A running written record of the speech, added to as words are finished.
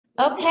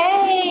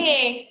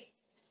Okay,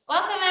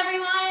 welcome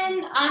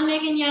everyone. I'm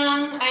Megan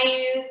Young.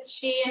 I use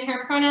she and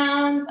her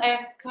pronouns.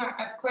 I've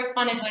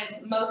corresponded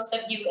with most of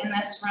you in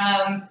this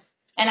room,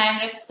 and I'm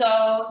just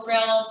so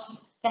thrilled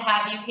to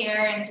have you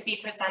here and to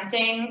be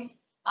presenting.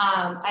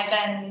 I've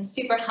been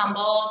super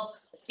humbled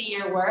to see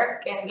your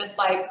work and just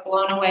like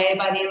blown away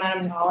by the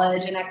amount of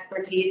knowledge and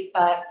expertise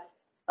that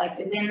like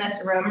is in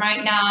this room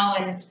right now,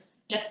 and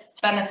just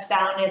been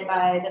astounded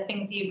by the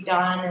things you've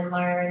done and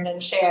learned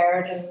and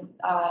shared, and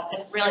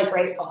just really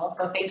grateful.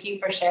 So thank you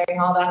for sharing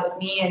all that with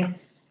me and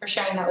for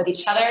sharing that with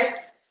each other.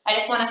 I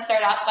just want to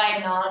start off by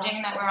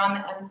acknowledging that we're on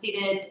the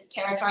unceded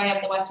territory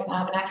of the Western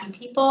Abenaki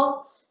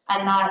people,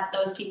 and that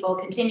those people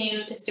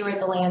continue to steward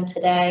the land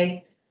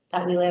today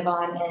that we live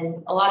on.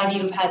 And a lot of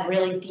you have had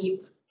really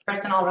deep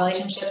personal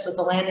relationships with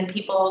the land and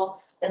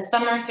people this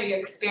summer through your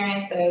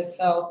experiences.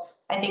 So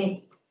I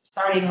think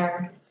starting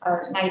our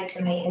night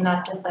tonight and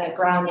not just that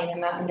grounding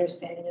and that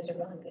understanding is a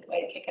really good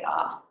way to kick it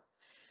off.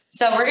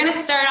 So we're going to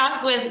start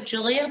off with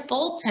Julia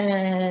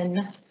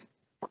Bolton.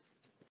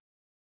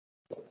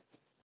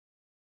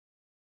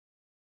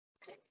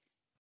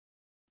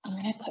 I'm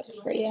going to click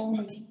for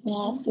you.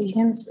 Yeah, so you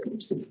can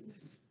see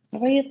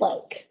whatever you'd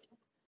like.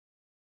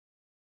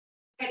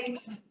 Hey,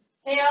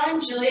 I'm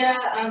Julia.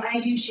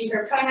 I use she,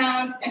 her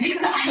pronouns, and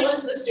I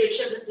was the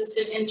stewardship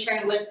assistant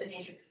intern with the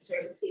Nature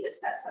Conservancy this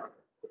past summer.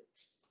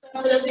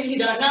 For those of you who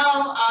don't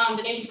know,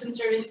 the Nature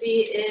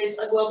Conservancy is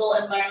a global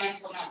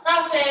environmental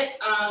nonprofit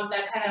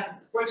that kind of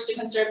works to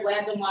conserve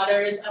lands and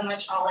waters on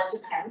which all life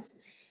depends.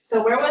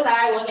 So where was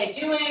I? What was I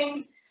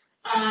doing?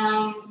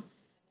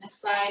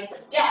 Next slide.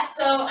 Yeah,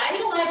 so I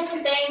did a lot of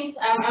different things.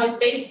 I was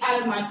based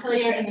out of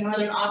Montpelier in the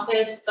northern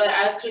office, but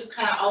I was just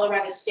kind of all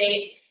around the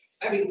state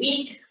every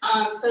week.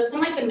 So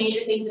some of the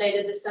major things that I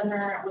did this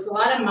summer was a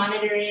lot of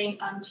monitoring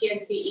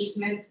TNC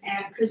easements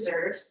and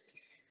preserves,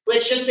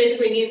 which just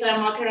basically means that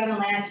I'm walking around the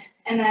land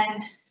and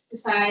then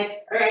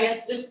decide, or I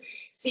guess just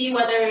see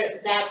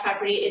whether that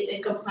property is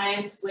in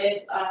compliance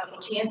with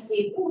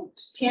TNC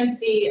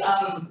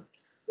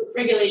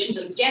regulations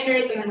and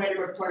standards, and then write a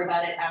report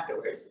about it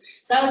afterwards.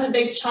 So that was a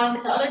big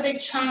chunk. The other big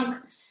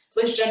chunk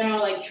was general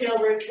like trail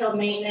work, trail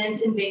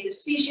maintenance, invasive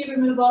species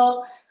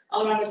removal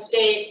all around the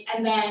state.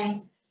 And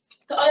then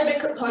the other big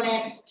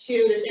component to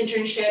this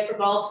internship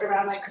revolved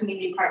around like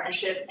community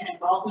partnership and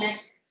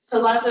involvement. So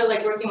lots of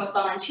like working with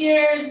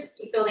volunteers,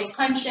 building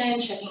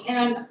punch-in, checking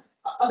in on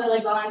other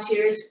like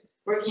volunteers,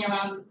 working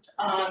around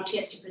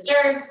TNC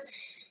preserves,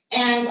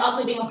 and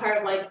also being a part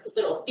of like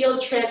little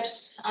field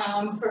trips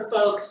for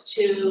folks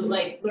to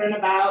like learn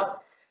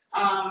about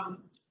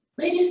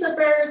lady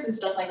slippers and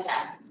stuff like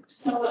that.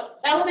 So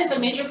that was like the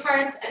major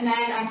parts, and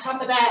then on top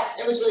of that,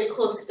 it was really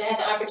cool because I had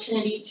the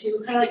opportunity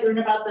to kind of like learn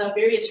about the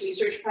various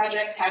research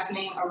projects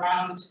happening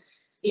around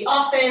the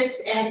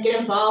office and get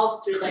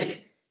involved through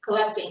like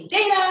collecting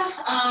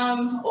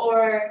data,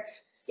 or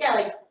yeah,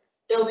 like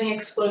building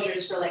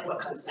exposures for like what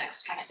comes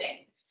next kind of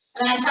thing.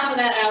 And then on top of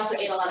that, I also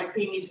ate a lot of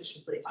creamies, which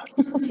was pretty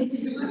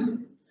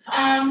fun.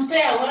 So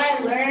yeah, what I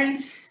learned,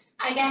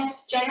 I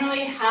guess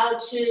generally how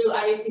to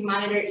obviously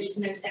monitor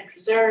easements and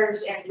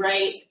preserves and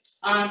write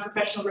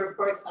professional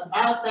reports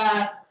about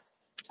that.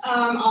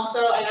 Also,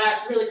 I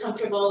got really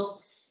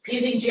comfortable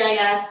using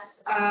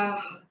GIS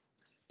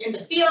in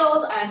the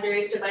field on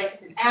various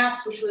devices and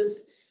apps, which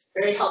was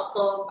very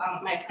helpful.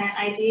 My plant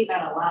ID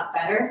got a lot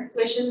better,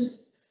 which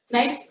is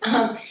nice.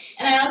 And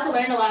I also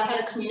learned a lot how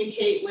to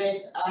communicate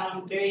with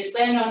various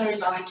landowners,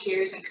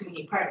 volunteers, and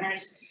community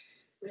partners,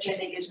 which I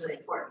think is really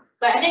important.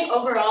 But I think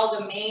overall,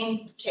 the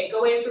main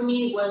takeaway for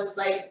me was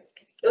like,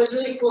 it was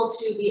really cool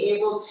to be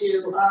able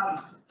to,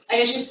 I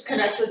guess, just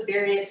connect with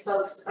various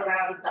folks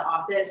around the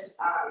office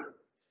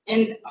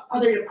in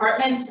other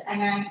departments, and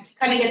then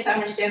kind of get to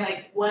understand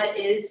like what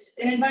is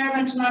an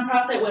environmental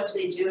nonprofit, what do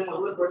they do, and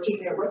what would working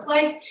there look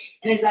like,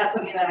 and is that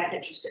something that I'm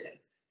interested in?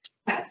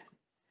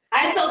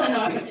 I still don't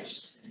know if I'm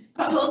interested in it,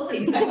 but we'll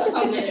see. That'll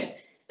come later.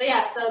 But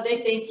yeah, so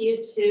big thank you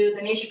to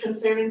the Nature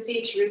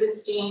Conservancy, to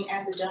Rubenstein,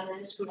 and the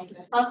donors for making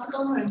this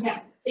possible, and yeah,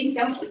 thanks,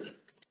 y'all.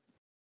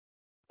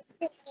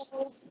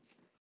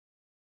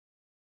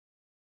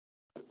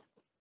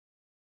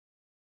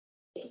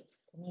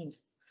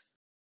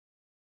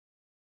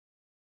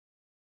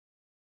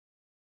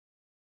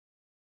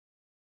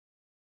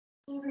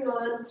 Hey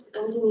everyone,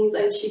 I'm Deniz.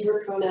 I she,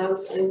 her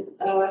pronouns. I'm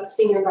a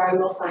senior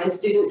environmental science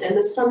student, and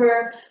this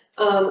summer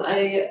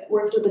I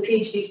worked with a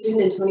PhD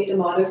student in Tony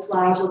D'Amato's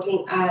lab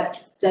looking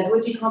at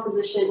deadwood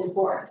decomposition in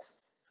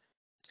forests.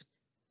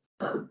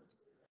 So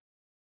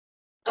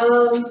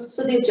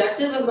the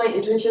objective of my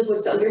internship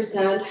was to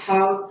understand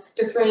how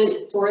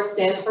different forest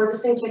stand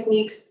harvesting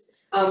techniques,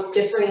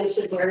 differing in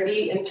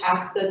severity,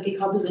 impact the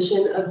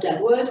decomposition of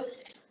deadwood.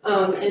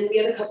 And we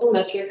had a couple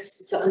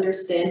metrics to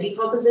understand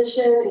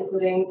decomposition,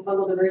 including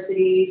fungal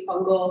diversity,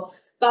 fungal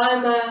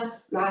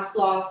biomass, mass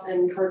loss,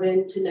 and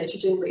carbon to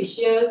nitrogen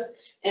ratios.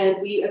 And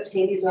we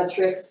obtained these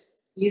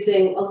metrics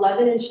using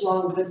 11-inch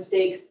long wood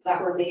stakes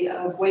that were made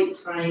of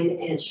white pine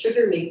and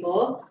sugar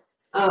maple.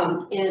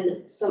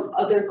 And some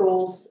other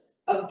goals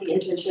of the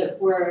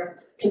internship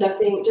were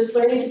just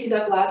learning to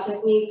conduct lab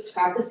techniques,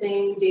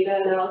 practicing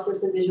data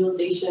analysis and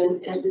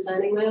visualization, and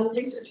designing my own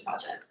research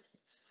projects.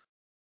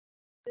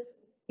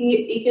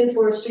 The Aiken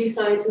Forestry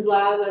Sciences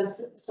Lab,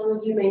 as some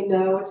of you may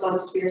know, it's on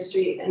Spear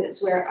Street, and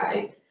it's where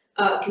I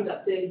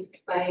conducted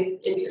my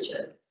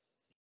internship.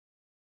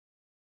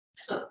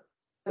 I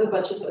have a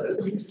bunch of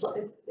photos on this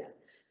slide. Yeah.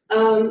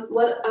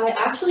 What I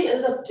actually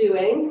ended up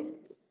doing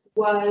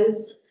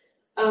was,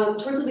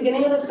 towards the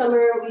beginning of the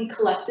summer, we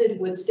collected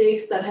wood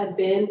stakes that had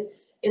been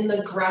in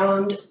the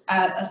ground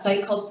at a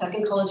site called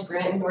Second College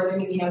Grant in northern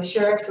New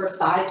Hampshire for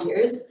 5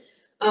 years.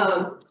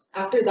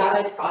 After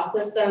that, I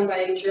processed them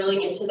by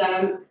drilling into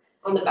them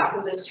on the back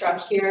of this truck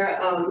here.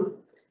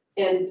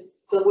 And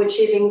the wood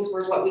shavings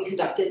were what we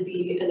conducted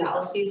the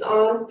analyses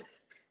on.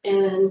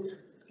 And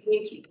can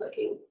you keep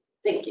clicking?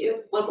 Thank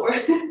you. One more.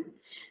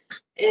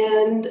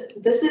 And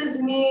this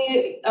is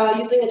me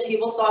using a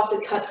table saw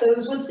to cut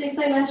those wood stakes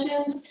I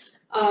mentioned.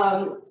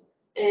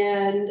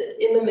 And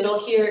in the middle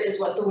here is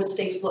what the wood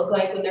stakes look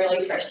like when they're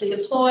like freshly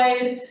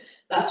deployed.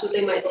 That's what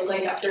they might look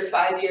like after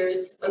 5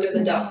 years under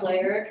the duff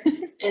layer.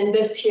 And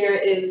this here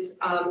is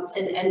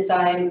an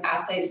enzyme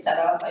assay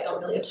setup. I don't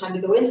really have time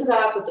to go into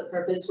that, but the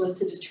purpose was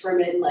to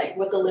determine like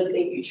what the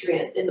limiting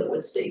nutrient in the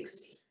wood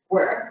stakes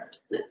were.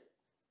 Next.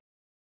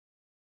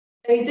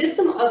 I did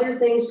some other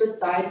things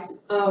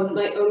besides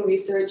my own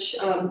research.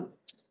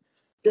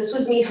 This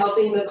was me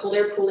helping the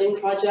cold pooling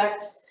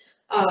project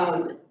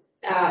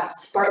at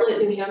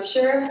Bartlett, New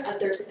Hampshire at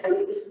their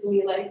time. This is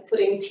me like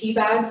putting tea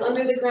bags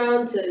under the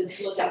ground to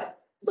look at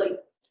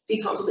like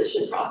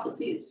decomposition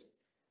processes.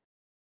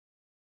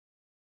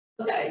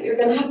 Okay, you're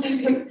gonna have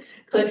to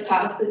click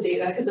past the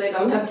data because I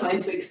don't have time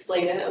to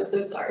explain it. I'm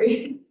so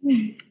sorry.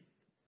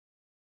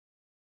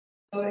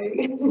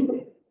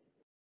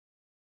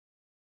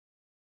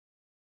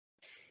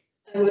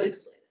 I would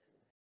explain.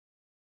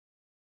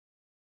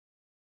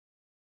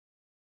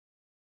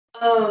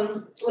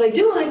 What I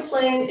do want to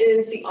explain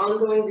is the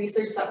ongoing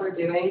research that we're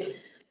doing.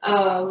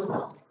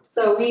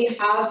 So we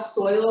have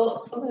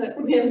soil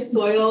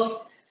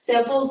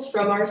samples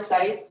from our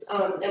sites,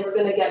 and we're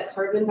going to get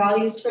carbon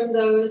values from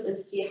those and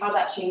see how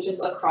that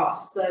changes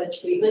across the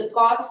treatment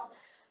plots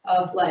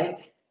of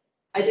like,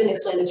 I didn't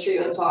explain the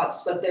treatment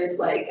plots, but there's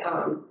like,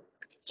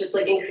 just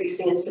like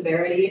increasing in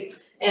severity.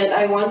 And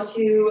I want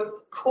to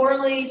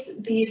correlate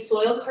the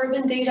soil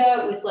carbon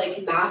data with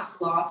like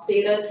mass loss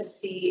data to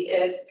see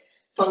if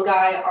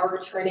fungi are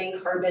returning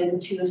carbon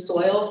to the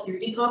soil through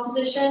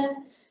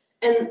decomposition.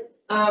 And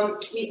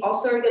we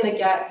also are going to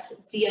get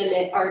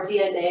our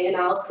DNA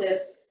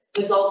analysis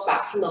results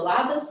back from the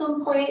lab at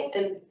some point.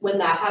 And when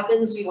that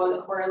happens, we want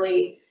to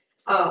correlate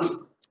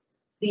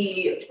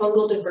the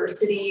fungal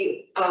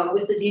diversity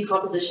with the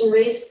decomposition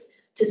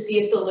rates to see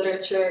if the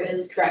literature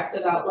is correct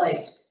about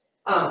like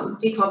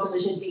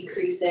decomposition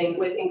decreasing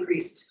with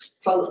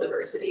increased fungal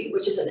diversity,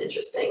 which is an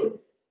interesting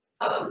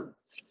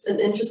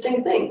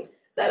thing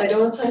that I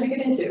don't have time to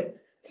get into.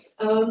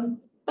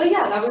 But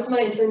yeah, that was my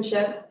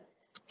internship.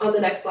 On the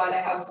next slide,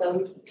 I have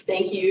some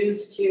thank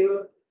yous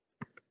to,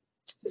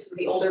 this is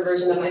the older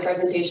version of my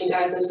presentation,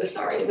 guys, I'm so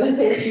sorry, but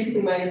thank you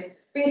to my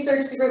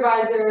research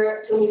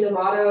supervisor, Tony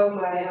D'Amato,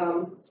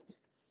 my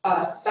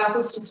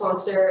faculty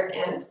sponsor,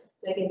 and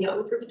Megan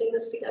Young for putting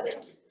this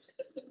together.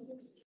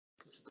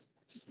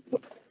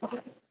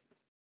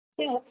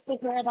 Yeah, let's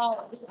figure it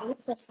out.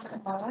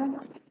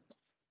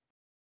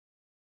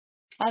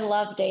 I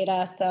love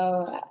data,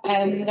 so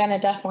I'm gonna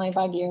definitely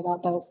bug you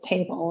about those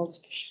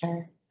tables for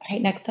sure. Right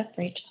next up,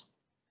 Rachel.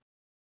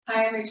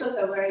 Hi, I'm Rachel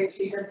Tobler. I use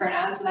she, her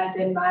pronouns, and I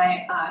did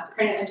my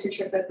credit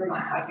internship with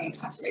Vermont Housing and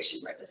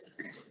Conservation Board this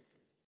summer.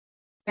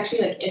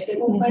 Actually, like if it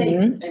will play,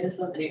 I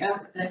just love video.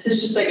 This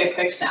is just like a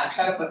quick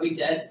snapshot of what we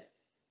did.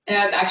 And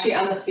I was actually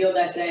on the field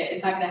that day.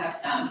 It's not gonna have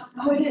sound.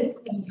 Oh, it is.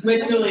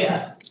 With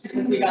Julia.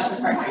 We got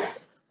the partner.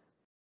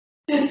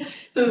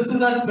 So this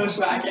is on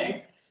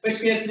bushwhacking, which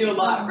we have to do a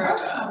lot for our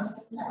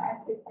jobs.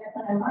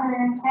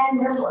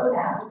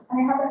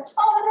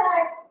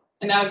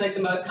 And that was like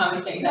the most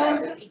common thing that I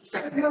was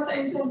the most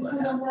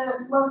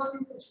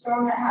recent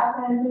storm that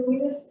happened, and we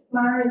just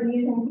monitored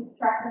these and keep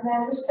track of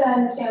them just to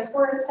understand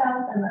forest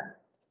health and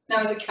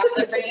that was a cat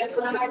that ran in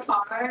front of my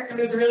car. It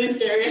was really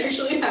scary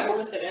actually. I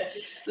almost hit it.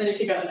 And then you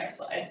can go to the next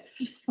slide.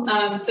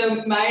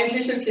 So my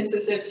internship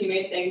consisted of two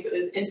main things. It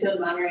was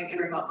in-field monitoring and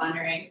remote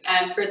monitoring.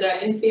 And for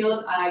the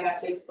in-field, I got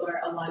to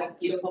explore a lot of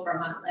beautiful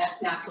Vermont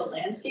natural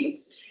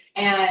landscapes.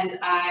 And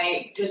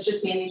I was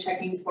just mainly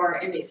checking for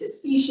invasive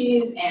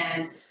species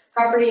and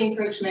property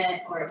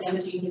encroachment or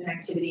damaging human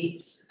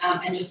activity,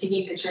 and just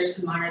taking pictures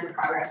to monitor the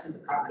progress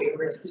of the property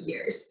over the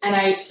years. And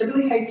I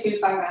typically hiked 2 to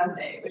 5 miles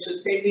a day, which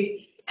was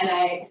crazy. And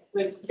I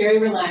was very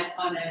reliant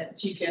on a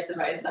GPS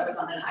device that was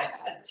on an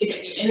iPad to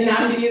get me in and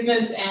out of the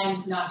easements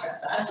and not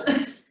trespass.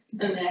 And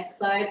the next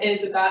slide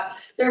is about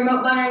the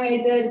remote monitoring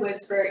I did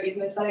was for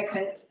easements that I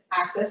couldn't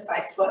access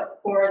by foot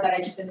or that I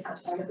just didn't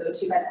have time to go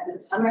to by the end of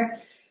the summer.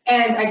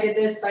 And I did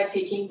this by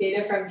taking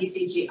data from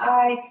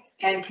BCGI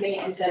and putting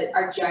it into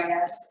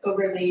ArcGIS,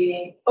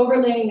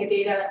 overlaying the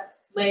data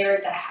layer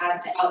that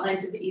had the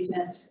outlines of the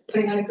easements,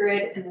 putting on a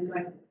grid and then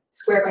going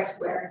square by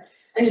square.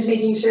 And just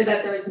making sure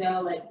that there was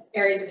no like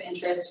areas of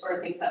interest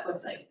or things that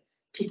looked like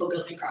people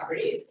building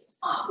properties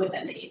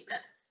within the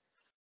easement.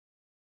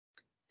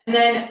 And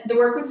then the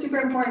work was super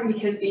important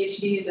because the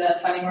HD is a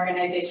funding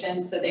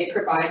organization, so they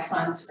provide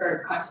funds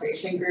for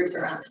conservation groups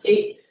around the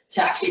state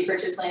to actually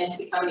purchase land to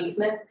become an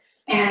easement.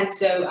 And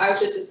so I was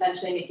just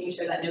essentially making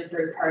sure that no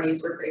third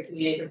parties were breaking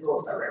any of the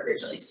rules that were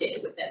originally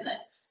stated within the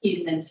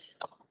easements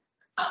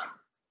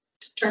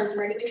terms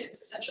and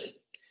regulations, essentially.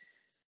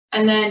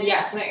 And then,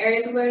 yeah, so my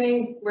areas of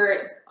learning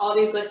were all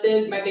these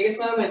listed. My biggest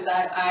one was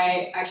that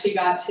I actually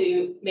got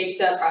to make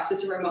the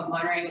process of remote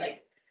monitoring,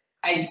 like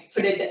I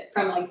put it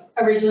from like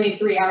originally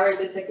 3 hours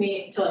it took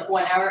me to like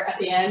 1 hour at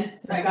the end.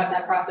 So I got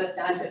that process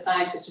down to a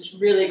science, which was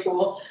really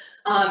cool.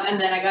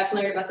 And then I got to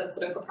learn about the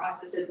political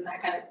processes, and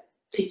that kind of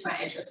piqued my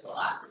interest a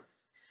lot.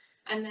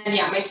 And then,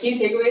 yeah, my key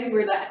takeaways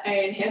were that I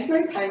enhanced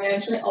my time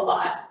management a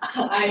lot.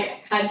 I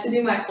had to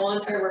do my whole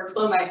entire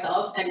workflow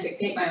myself and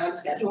dictate my own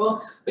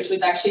schedule, which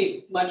was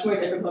actually much more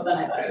difficult than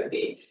I thought it would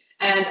be.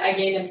 And I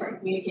gained important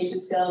communication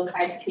skills.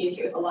 I had to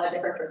communicate with a lot of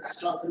different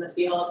professionals in the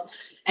field.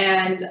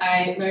 And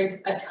I learned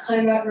a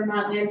ton about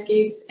Vermont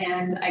landscapes,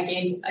 and I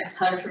gained a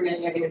ton of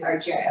familiarity with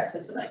ArcGIS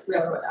and some like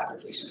real world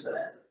applications with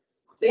it.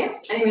 So yeah,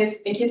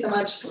 anyways, thank you so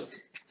much.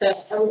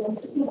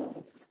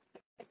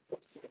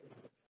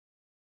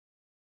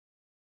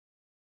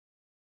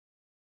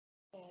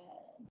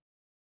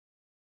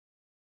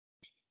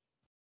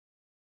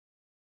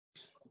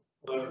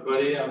 Hello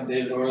everybody, I'm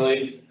David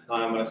Orley.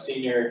 I'm a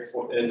senior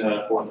in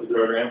the forestry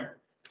program,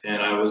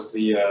 and I was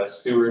the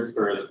steward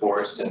for the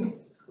forest and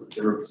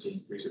the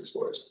Rubenstein Research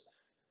Forest.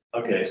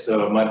 Okay,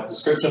 so my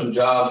description of the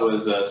job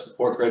was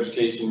support for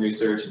education,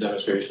 research, and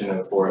demonstration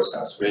of forest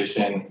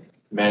conservation,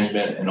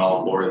 management, and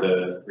all for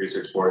the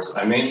research forests.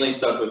 I mainly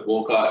stuck with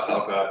Wolcott,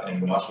 Talcott,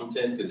 and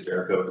Washington because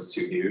Jericho was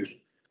too huge.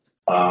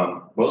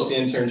 Most of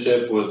the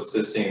internship was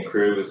assisting a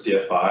crew with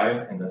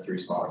CFI in the 3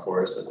 smaller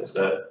forests, as I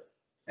said.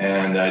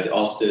 And I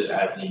also did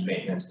admin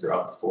maintenance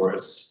throughout the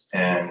forests,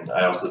 and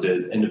I also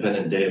did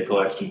independent data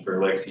collection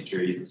for legacy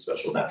trees and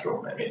special natural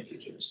and man-made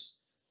features.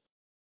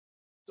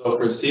 So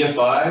for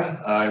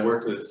CFI, I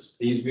worked with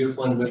these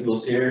beautiful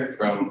individuals here.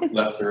 From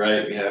left to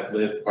right, we have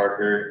Liv,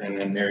 Parker, and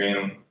then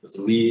Miriam was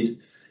the lead.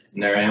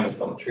 And there I am with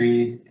the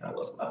tree. I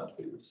love pine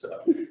trees.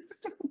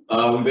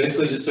 So we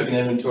basically just took an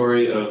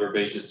inventory of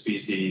herbaceous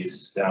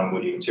species, down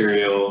woody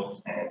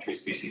material, and tree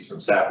species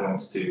from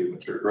saplings to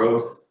mature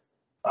growth.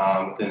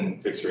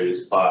 Within fixed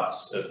radius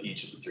plots of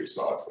each of the 3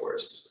 smaller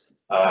forests.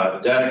 The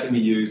data can be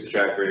used to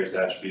track various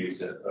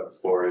attributes of the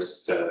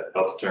forest to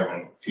help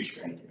determine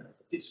future management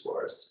of these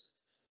forests.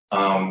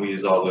 We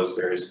use all those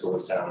various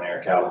tools down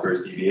there: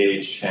 calipers,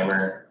 DVH,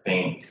 hammer,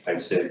 paint, height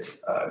stick,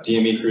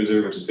 DME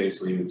cruiser, which is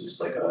basically just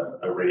like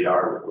a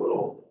radar with a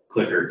little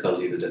clicker that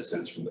tells you the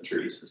distance from the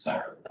tree to the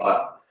center of the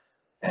plot,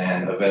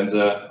 and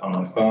Avenza on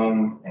my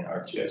phone, and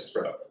ArcGIS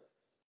Pro.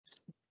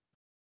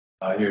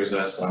 Here's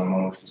us on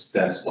one of the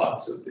dense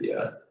plots of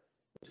the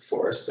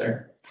forest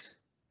there.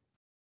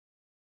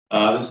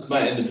 This is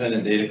my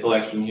independent data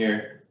collection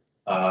here.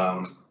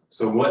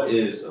 So what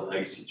is a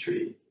legacy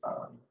tree?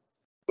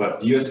 But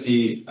the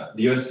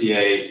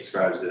USDA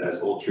describes it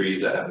as old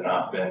trees that have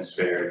not been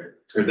spared,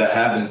 or that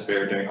have been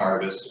spared during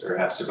harvest or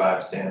have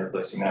survived stand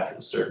replacing natural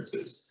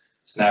disturbances.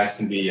 Snags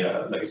can be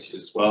legacies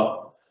as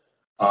well.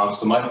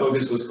 So my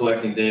focus was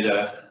collecting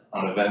data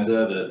on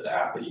Avenza, the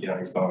app that you get on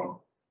your phone.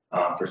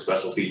 For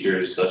special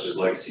features such as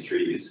legacy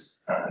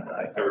trees.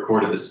 I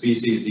recorded the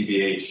species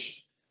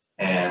DVH,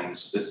 and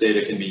this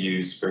data can be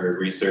used for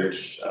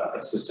research,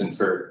 assistant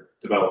for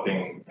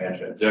developing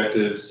management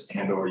objectives,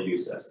 and or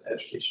used as an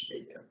education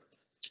medium.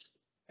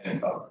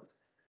 And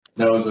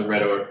that was a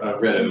red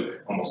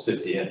oak, almost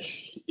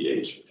 50-inch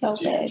DVH.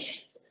 Okay.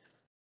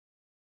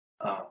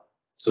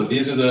 So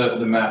these are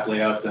the map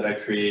layouts that I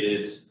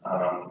created.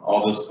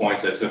 All those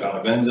points I took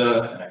on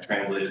Avenza, and I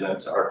translated them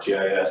to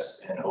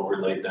ArcGIS and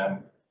overlaid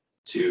them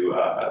to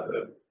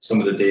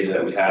some of the data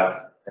that we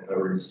have in the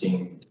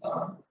Rubenstein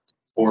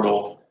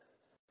portal,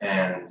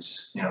 and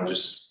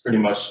just pretty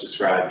much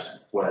described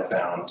what I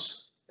found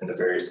in the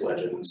various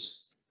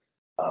legends.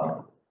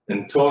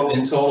 In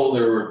total,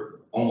 there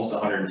were almost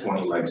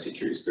 120 legacy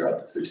trees throughout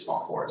the 3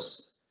 small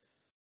forests.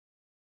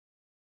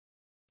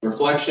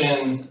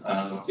 Reflection,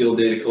 field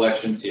data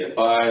collection,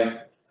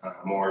 CFI,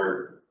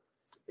 more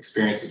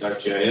experience with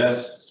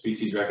ArcGIS,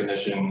 species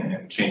recognition,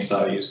 and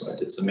chainsaw use when I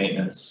did some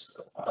maintenance.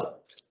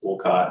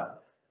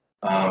 Wolcott.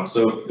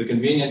 So the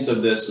convenience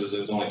of this was it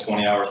was only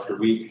 20 hours per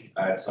week.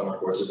 I had summer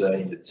courses that I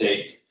needed to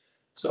take,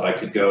 so I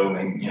could go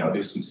and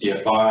do some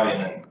CFI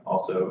and then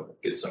also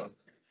get some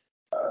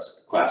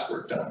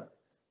classwork done.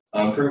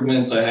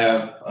 Improvements I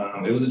have.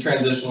 It was a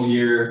transitional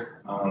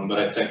year,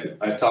 but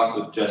I talked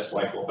with Jess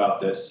Davidson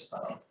about this.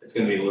 It's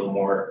going to be a little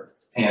more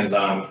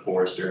hands-on with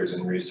foresters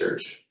and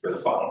research for the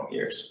following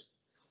years.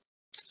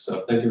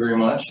 So thank you very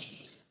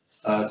much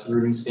to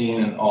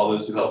Rubenstein and all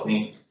those who helped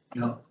me.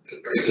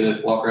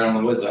 To walk around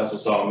in the woods. I also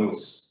saw a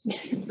moose.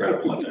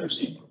 Incredible, I've never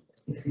seen.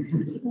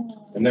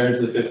 And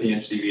there's the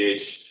 50-inch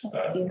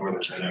DVH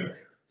northern dynamic,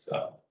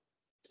 so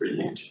it's pretty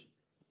huge.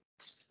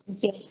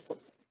 Thank you.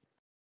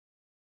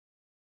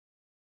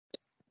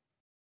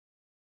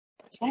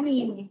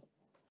 Jenny.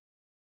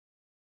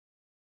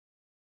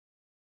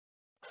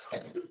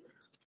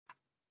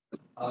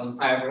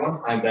 Hi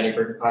everyone, I'm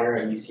Berkenkotter.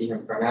 I use he,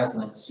 him pronouns,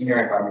 and I'm a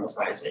senior environmental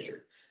science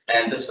major.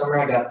 And this summer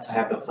I got to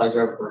have the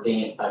pleasure of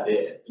working at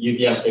the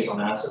UVM Spatial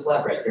Analysis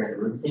Lab right here in the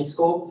Rubenstein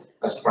School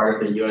as part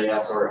of the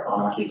UAS or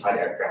Unoccupied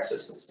Aircraft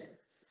Systems team.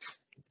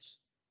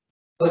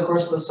 Over the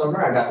course of the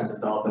summer, I got to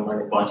develop and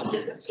learn a bunch of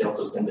different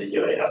skills within the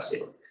UAS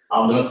field.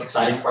 The most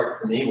exciting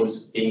part for me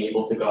was being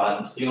able to go out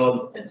in the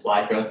field and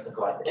fly drones to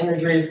collect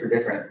imagery for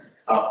different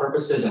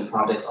purposes and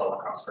projects all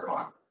across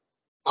Vermont.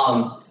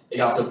 It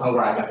got to a point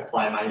where I got to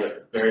fly my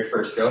very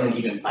first drone and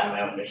even plan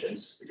my own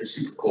missions, which is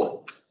super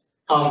cool.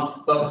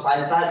 But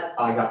besides that,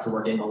 I got to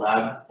work in the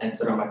lab and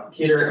sit on my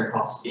computer and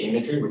process the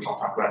imagery, which I'll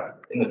talk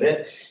about in a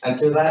bit. And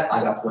through that,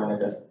 I got to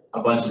learn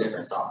a bunch of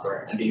different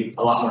software and be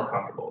a lot more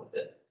comfortable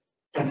with it.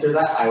 And through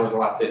that, I was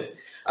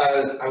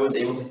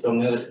able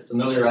to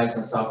familiarize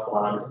myself with a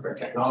lot of different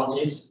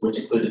technologies, which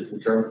included the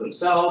drones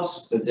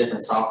themselves, the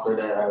different software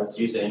that I was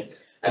using,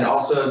 and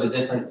also the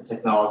different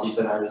technologies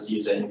that I was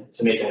using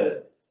to make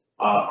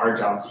our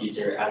jobs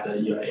easier as a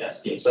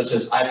UAS team, such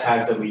as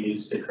iPads that we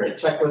use to create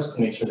checklists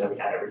to make sure that we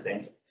had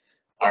everything.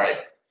 All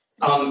right.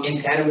 In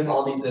tandem with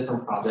all these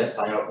different projects,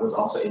 I was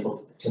also able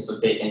to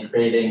participate in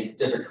creating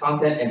different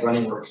content and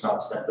running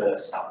workshops that the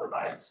staff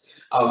provides.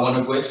 One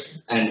of which,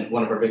 and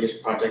one of our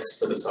biggest projects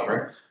for the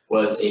summer,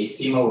 was a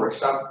FEMA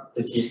workshop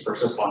to teach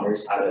first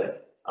responders how to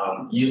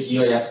use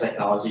UAS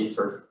technology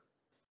for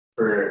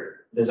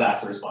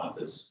disaster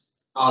responses.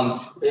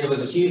 It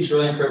was a huge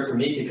learning curve for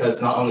me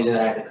because not only did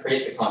I have to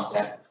create the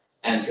content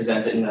and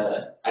present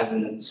it as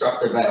an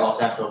instructor, but I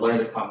also have to learn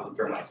the content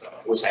for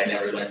myself, which I had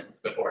never learned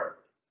before.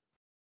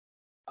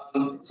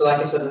 So like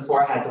I said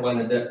before, I had to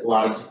learn a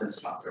lot of different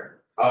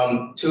software.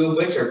 Two of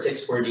which are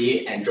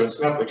Pix4D and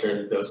DroneSmap, which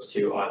are those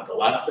two on the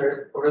left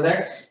over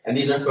there. And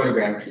these are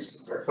photogrammetry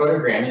software.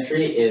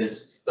 Photogrammetry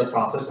is the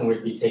process in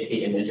which we take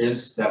the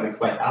images that we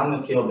collect out in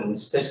the field and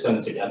stitch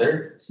them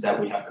together so that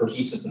we have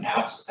cohesive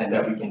maps and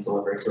that we can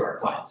deliver to our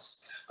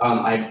clients.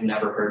 I'd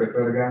never heard of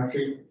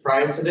photogrammetry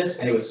prior to this,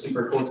 and it was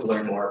super cool to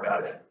learn more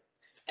about it.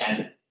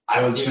 And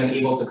I was even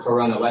able to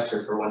co-run a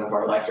lecture for one of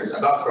our lectures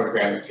about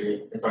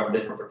photogrammetry in front of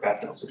different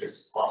professionals, which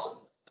is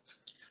awesome.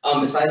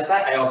 Besides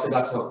that, I also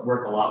got to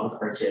work a lot with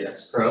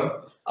ArcGIS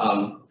Pro,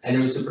 and it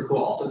was super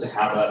cool also to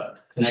have a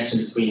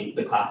connection between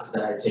the classes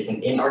that I had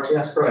taken in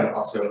ArcGIS Pro and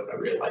also a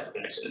real life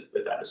connection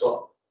with that as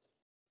well.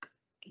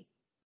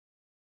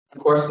 Of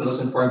course, the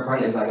most important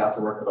part is I got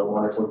to work with a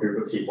wonderful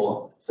group of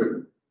people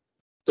through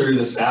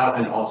the staff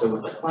and also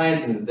with my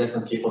clients and the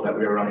different people that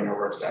we were running our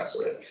workshops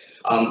with.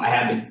 I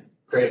had the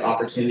great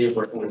opportunity of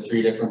working with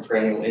 3 different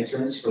perennial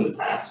interns from the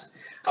past,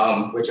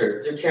 which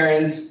are 3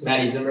 Karens,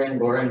 Maddie Zimmerman,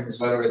 Lauren, who's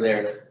right over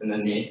there, and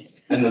then me,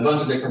 and a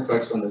bunch of different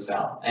folks from the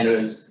South. And it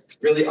was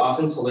really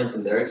awesome to learn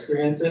from their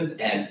experiences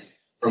and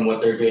from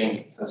what they're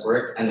doing as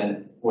work, and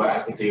then what I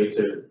could do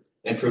to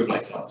improve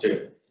myself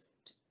too.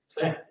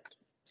 So yeah.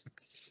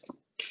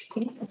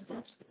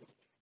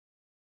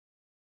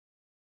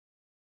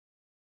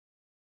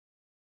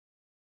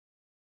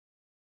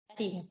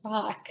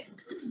 Rock.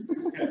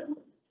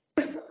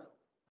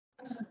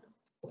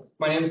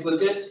 My name is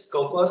Lucas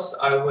Goldfluss.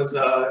 I was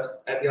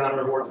at the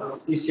honor award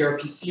of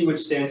ECRPC, which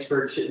stands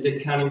for Chittenden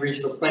County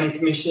Regional Planning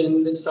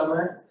Commission this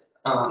summer.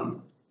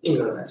 You can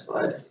go to the next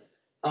slide.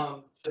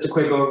 Just a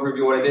quick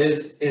overview of what it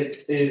is.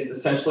 It is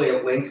essentially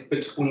a link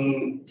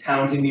between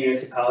towns and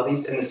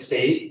municipalities and the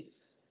state.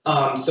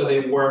 So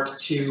they work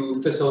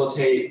to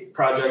facilitate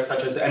projects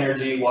such as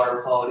energy,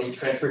 water quality,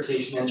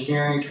 transportation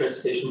engineering,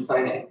 transportation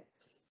planning,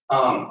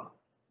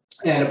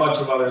 and a bunch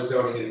of other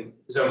zoning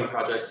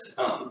projects.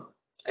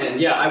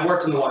 And yeah, I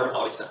worked in the water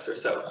quality sector,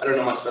 so I don't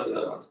know much about the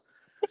other ones.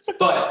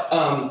 But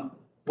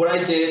what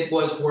I did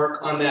was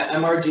work on that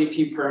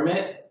MRGP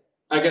permit.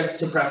 I guess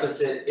to preface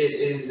it, it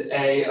is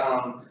a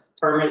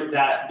permit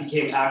that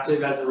became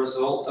active as a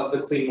result of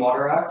the Clean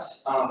Water Act,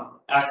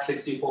 Act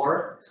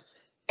 64.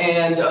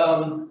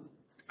 And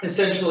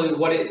essentially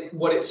what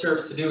it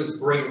serves to do is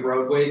bring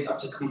roadways up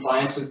to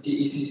compliance with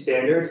DEC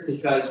standards,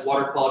 because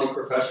water quality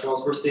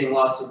professionals were seeing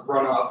lots of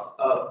runoff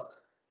of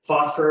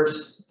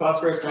phosphorus,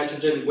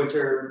 nitrogen,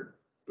 winter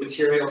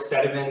material,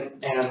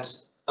 sediment, and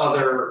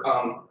other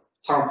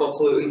harmful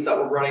pollutants that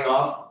were running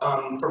off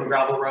from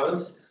gravel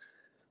roads.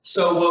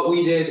 So what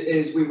we did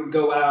is we would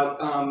go out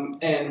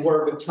and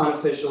work with town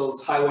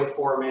officials, highway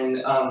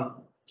foremen,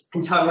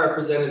 and town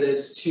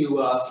representatives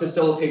to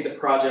facilitate the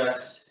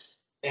projects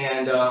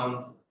and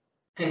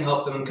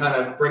help them kind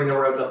of bring the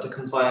roads up to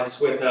compliance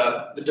with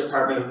the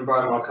Department of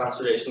Environmental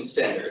Conservation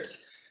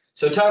standards.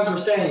 So towns were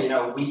saying, you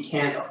know, we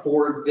can't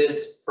afford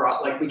this,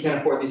 we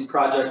can't afford these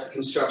projects, the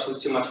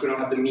construction's too much, we don't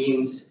have the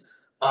means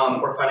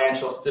or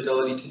financial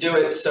stability to do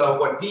it. So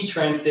what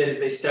V-Trans did is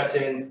they stepped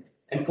in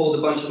and pulled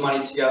a bunch of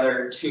money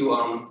together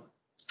to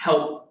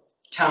help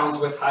towns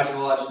with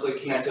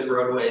hydrologically connected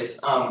roadways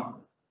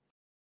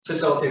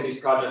facilitate these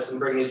projects and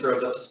bring these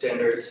roads up to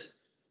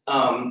standards.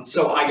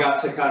 So I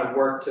got to kind of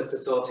work to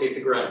facilitate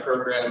the grant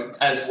program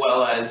as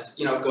well as,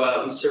 you know, go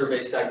out and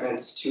survey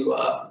segments to,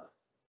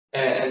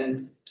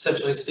 and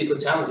essentially speak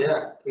with towns.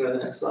 Yeah, go to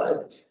the next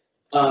slide.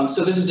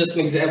 So this is just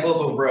an example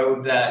of a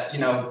road that, you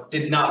know,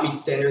 did not meet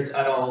standards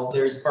at all.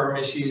 There's berm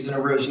issues and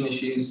erosion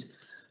issues.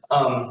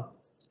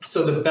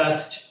 So the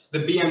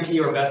BMP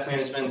or best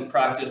management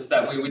practice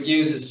that we would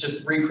use is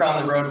just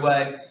recrown the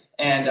roadway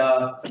and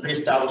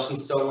reestablish and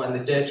stone line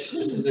the ditch.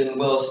 This is in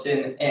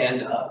Williston,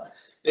 and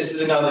this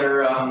is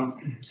another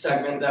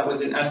segment that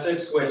was in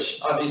Essex,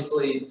 which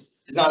obviously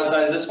is not as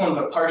bad as this one,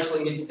 but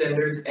partially meets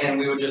standards, and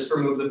we would just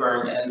remove the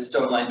berm and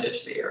stone line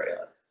ditch the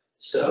area.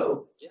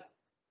 So yeah.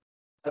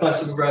 My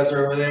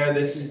supervisor over there,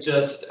 this is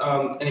just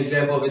an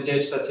example of a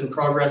ditch that's in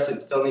progress.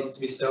 It still needs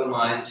to be stone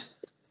lined.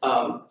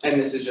 And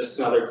this is just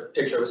another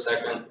picture of a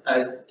segment.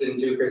 I didn't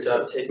do a great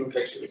job of taking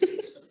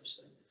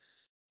pictures.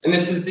 And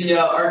this is the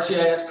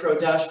ArcGIS Pro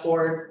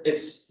dashboard.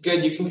 It's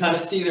good. You can kind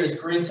of see there's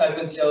green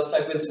segments, yellow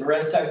segments, and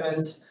red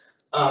segments.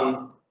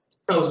 I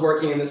was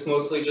working in this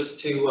mostly just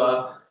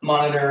to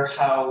monitor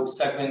how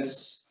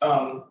segments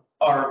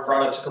are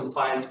brought up to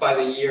compliance by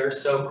the year.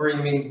 So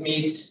green means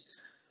meets,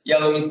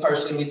 yellow means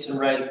partially meets, and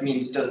red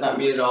means does not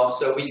meet at all.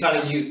 So we kind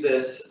of use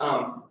this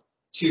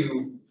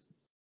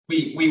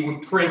we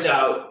would print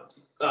out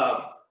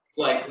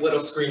like little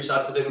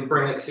screenshots of it and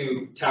bring it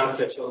to town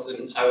officials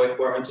and highway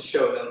foremen to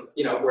show them,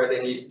 you know, where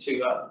they need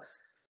to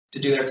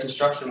do their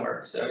construction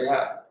work. So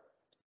yeah,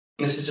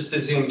 and this is just a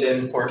zoomed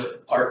in part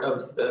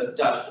of the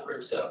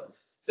dashboard. So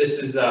this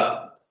is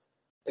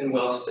in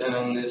Williston,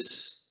 and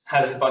this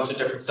has a bunch of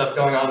different stuff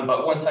going on,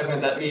 but one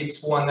segment that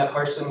meets, one that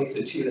partially meets,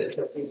 and two that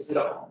doesn't meet at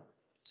all.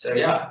 So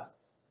yeah,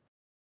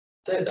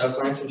 that's it. That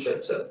was my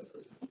internship. So.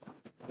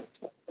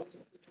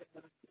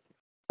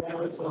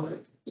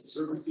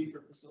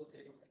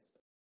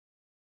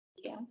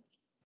 Yeah.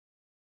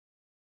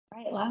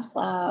 All right,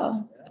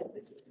 Laszlo.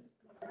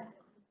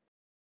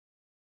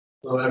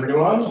 Hello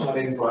everyone, my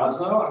name is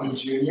Laszlo. I'm a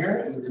junior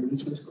in the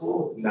Rubenstein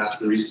School,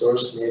 Natural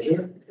Resource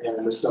major,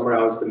 and this summer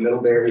I was the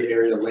Middlebury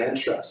Area Land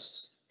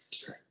Trust.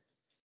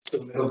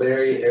 The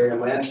Middlebury Area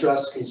Land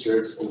Trust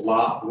conserves a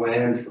lot of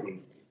land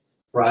from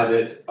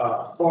private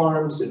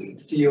farms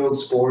and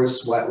fields,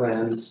 forests,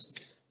 wetlands.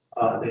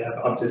 They have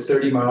up to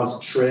 30 miles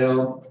of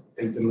trail,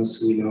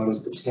 infamously known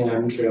as the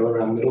TAM Trail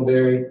around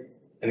Middlebury,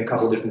 and a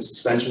couple different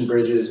suspension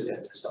bridges,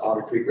 and there's the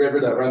Otter Creek River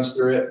that runs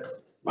through it.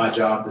 My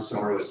job this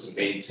summer was to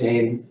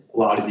maintain a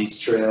lot of these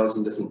trails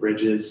and different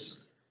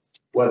bridges.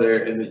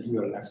 Whether in the, you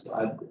go to the next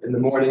slide. In the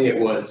morning it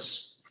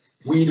was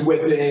weed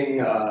whipping,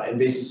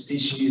 invasive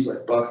species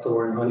like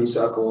buckthorn,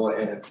 honeysuckle,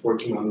 and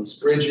working on these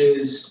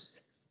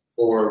bridges,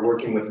 or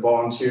working with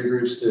volunteer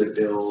groups to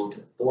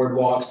build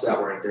boardwalks that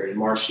were in very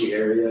marshy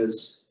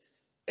areas.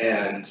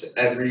 And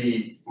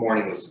every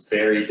morning was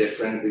very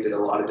different. We did a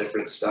lot of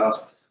different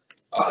stuff.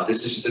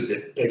 This is just a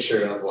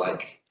picture of,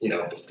 like, you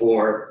know,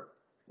 before,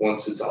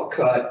 once it's all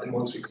cut and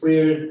once we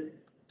cleared,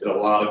 did a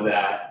lot of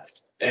that.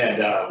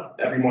 And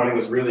every morning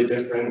was really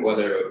different,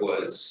 whether it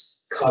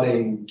was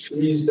cutting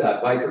trees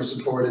that bikers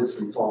supported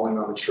from falling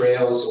on the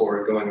trails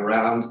or going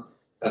around.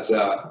 That's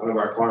one of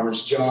our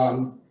farmers,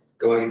 John,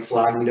 going and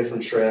flagging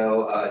different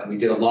trail. We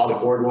did a lot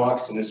of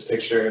boardwalks in this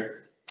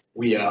picture.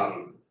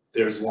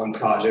 There was one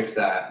project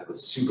that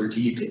was super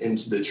deep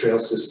into the trail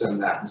system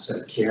that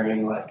instead of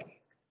carrying like a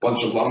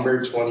bunch of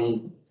lumber,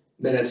 20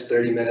 minutes,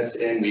 30 minutes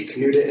in, we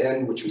canoed it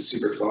in, which was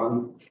super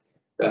fun.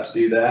 Got to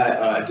do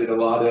that. I did a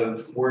lot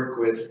of work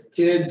with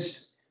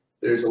kids.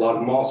 There's a lot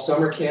of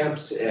summer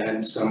camps,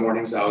 and some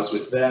mornings I was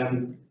with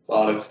them. A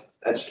lot of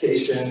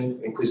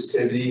education,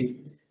 inclusivity,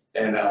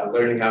 and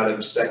learning how to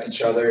respect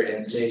each other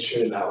in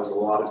nature, and that was a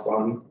lot of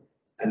fun.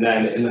 And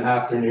then in the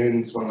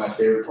afternoons, one of my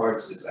favorite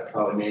parts is I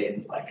probably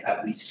made like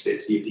at least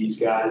 50 of these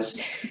guys,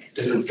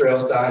 different trail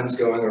signs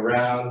going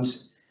around,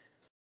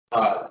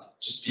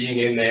 just being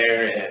in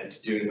there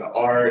and doing the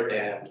art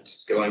and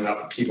going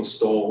up. People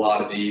stole a lot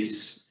of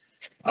these.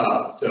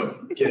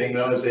 So getting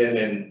those in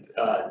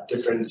and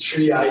different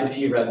tree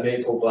ID, red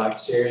maple, black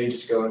cherry,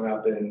 just going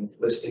up and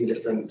listing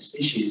different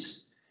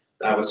species.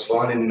 That was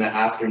fun. In the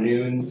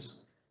afternoon,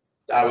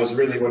 that was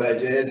really what I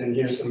did. And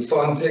here's some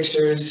fun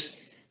pictures.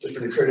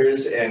 Different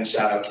critters, and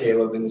shout out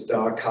Caleb and his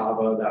dog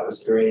Kava, that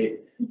was great.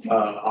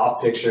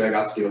 Off picture, I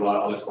got to do a lot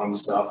of other fun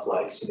stuff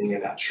like sitting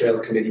in at trail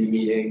committee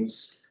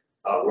meetings,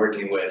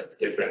 working with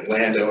different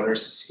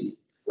landowners to see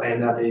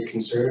land that they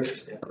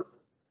conserve. Yeah.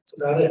 That's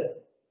about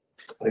it.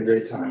 Had a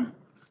great time.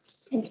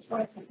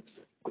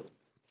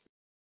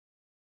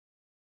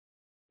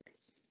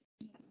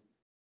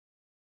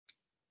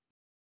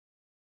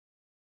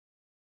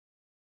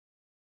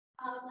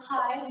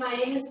 Hi, my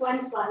name is Gwen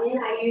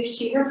Sletten. I use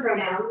she, her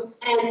pronouns.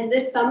 And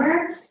this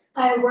summer,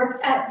 I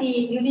worked at the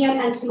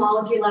UVM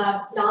entomology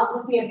lab, not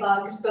looking at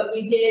bugs, but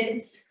we're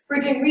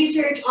doing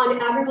research on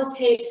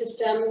agrivoltaic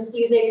systems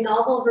using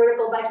novel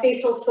vertical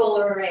bifacial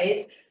solar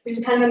arrays, which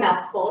is kind of a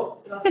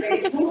mouthful. A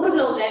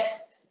little bit.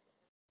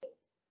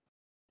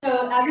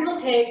 So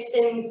agrivoltaics,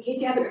 in case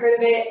you haven't heard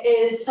of it,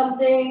 is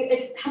something,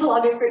 it has a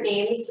lot of different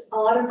names. A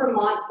lot of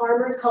Vermont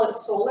farmers call it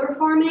solar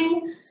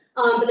farming,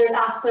 but there's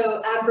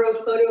also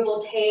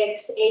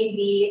agro-photovoltaics,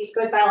 AV,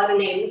 goes by a lot of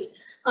names.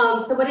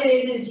 So what it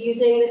is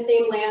using the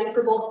same land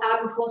for both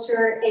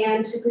agriculture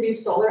and to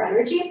produce solar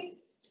energy.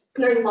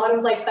 And there's a lot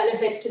of like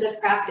benefits to this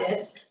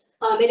practice.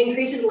 It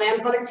increases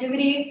land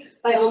productivity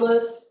by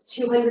almost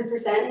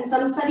 200% in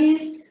some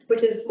studies,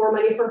 which is more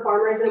money for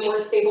farmers and a more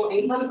stable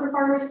income for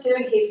farmers too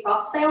in case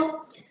crops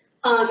fail.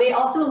 It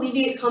also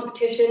alleviates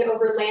competition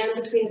over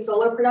land between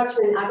solar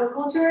production and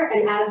agriculture,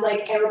 and as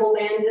like arable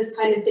land is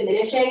kind of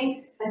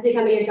diminishing, that's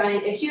becoming a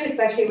giant issue,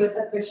 especially with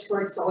the push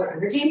towards solar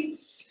energy.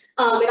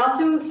 It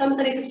also, some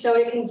studies have shown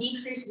it can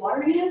decrease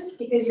water use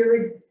because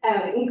you're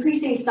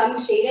increasing some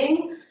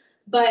shading,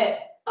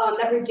 but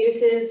that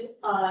reduces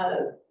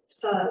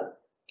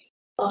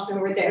lost my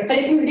word there, but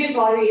it can reduce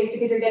water use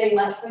because you're getting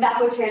less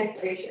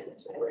evapotranspiration,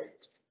 that's my word.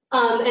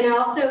 And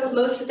also,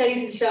 most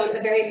studies have shown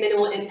a very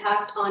minimal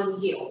impact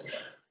on yield.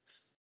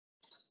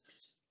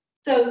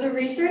 So the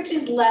research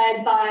is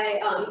led by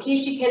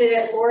PhD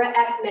candidate Laura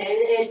Ekman.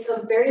 It's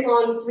a very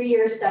long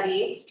 3-year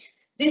study.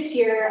 This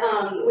year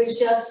was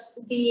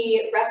just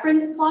the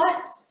reference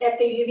plots at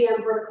the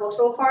UVM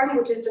Horticultural Farm,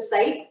 which is the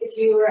site. If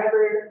you were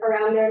ever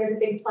around there, there's a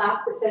big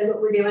plaque that says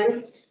what we're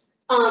doing.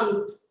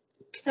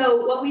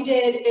 So what we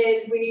did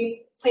is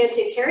we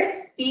planted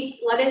carrots, beets,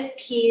 lettuce,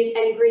 peas,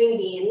 and green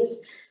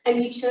beans. And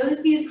we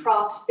chose these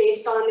crops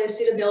based on their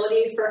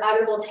suitability for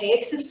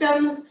agrivoltaic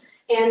systems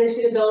and their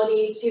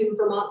suitability to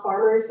Vermont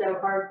farmers. So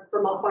are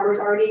Vermont farmers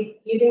already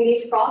using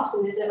these crops,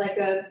 and is it like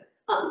a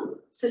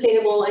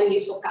sustainable and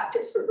useful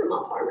practice for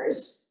Vermont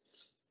farmers?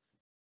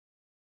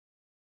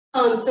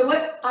 So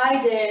what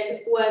I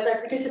did was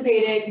I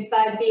participated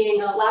by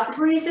being a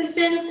laboratory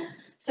assistant.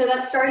 So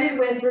that started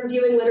with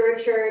reviewing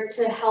literature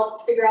to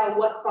help figure out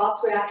what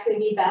crops would actually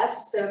be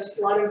best. So just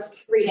a lot of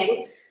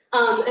reading.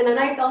 And then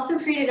I also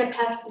created a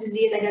pest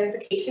disease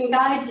identification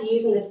guide to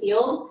use in the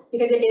field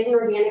because it is an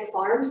organic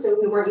farm. So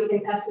we weren't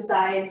using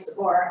pesticides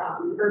or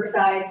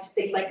herbicides,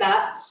 things like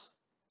that.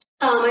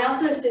 I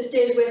also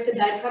assisted with the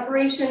bed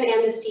preparation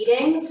and the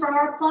seeding for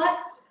our plot,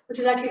 which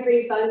was actually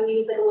pretty fun. We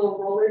used like a little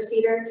roller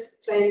seeder,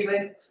 which I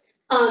enjoyed.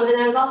 And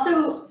I was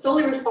also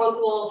solely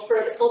responsible for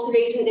the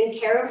cultivation and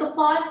care of the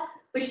plot,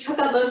 which took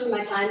up most of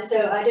my time.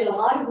 So I did a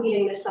lot of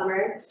weeding this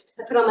summer.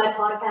 I put on my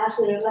podcast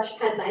and it was actually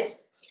kind of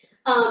nice.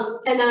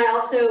 And I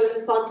also was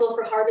responsible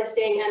for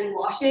harvesting and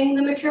washing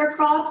the mature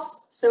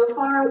crops. So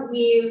far,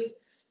 we've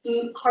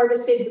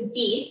harvested the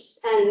beets,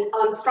 and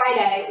on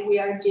Friday, we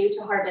are due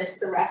to harvest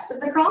the rest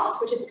of the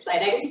crops, which is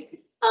exciting.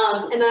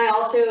 And I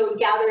also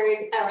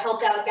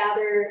helped out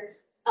gather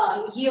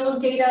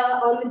yield data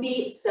on the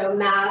beets, so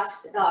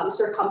mass,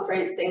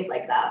 circumference, things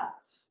like that.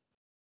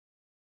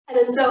 And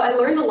then so I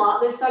learned a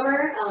lot this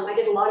summer. I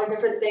did a lot of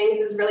different things.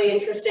 It was really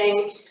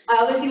interesting. I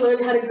obviously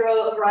learned how to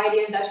grow a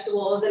variety of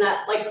vegetables, and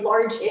at like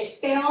large-ish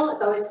scale.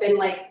 It's always been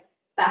like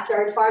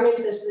backyard farming,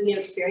 so this is a new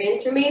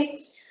experience for me.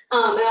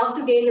 I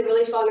also gained a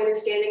really strong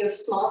understanding of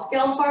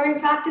small-scale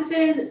farming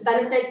practices,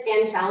 benefits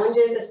and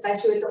challenges,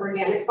 especially with the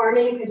organic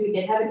farming, because we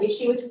did have an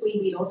issue with flea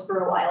beetles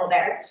for a while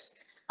there.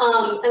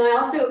 And I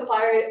also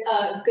acquired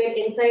a good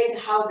insight into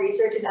how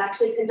research is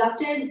actually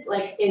conducted,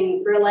 like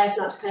in real life,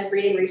 not just kind of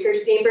reading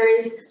research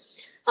papers.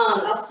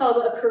 I also saw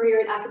what a career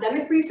in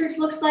academic research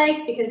looks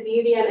like, because the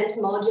UVM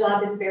entomology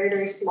lab is very,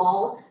 very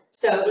small.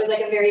 So it was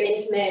like a very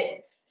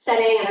intimate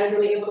setting, and I was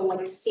really able to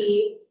like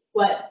see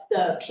what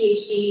the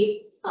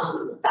PhD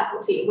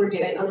faculty were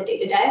doing on a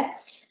day-to-day.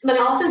 And then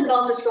I also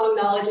developed a strong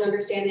knowledge and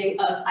understanding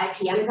of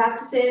IPM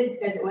practices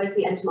because it was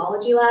the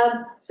entomology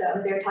lab.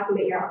 So they were talking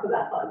about your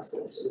alphabet bugs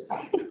and this sort of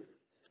stuff.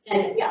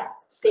 And yeah,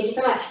 thank you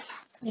so much.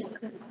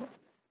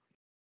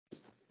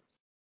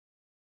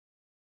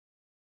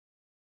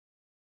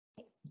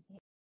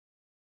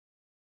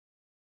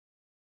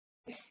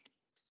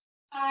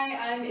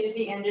 Hi, I'm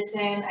Izzy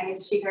Anderson. I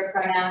use she, her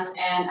pronouns,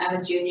 and I'm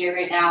a junior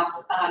right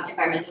now,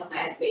 environmental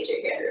science major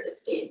here at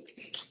Rubenstein.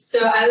 So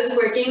I was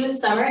working this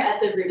summer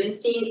at the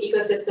Rubenstein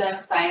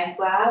Ecosystem Science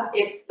Lab.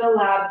 It's the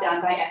lab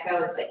down by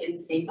Echo. It's like in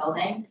the same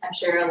building. I'm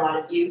sure a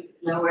lot of you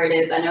know where it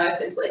is. I know I've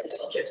been to like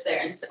field trips there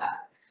and stuff.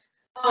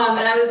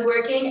 And I was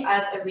working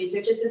as a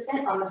research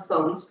assistant on the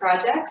phones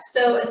project.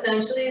 So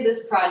essentially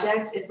this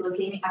project is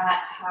looking at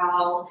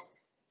how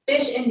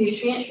fish and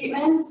nutrient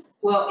treatments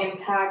will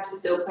impact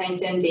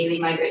zooplankton daily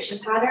migration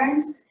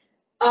patterns.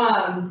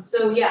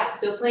 So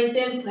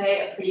plankton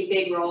play a pretty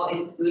big role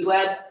in food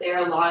webs. There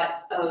are a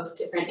lot of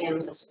different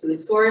animals' food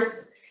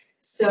source.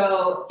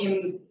 So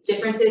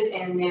differences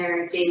in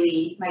their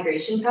daily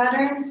migration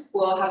patterns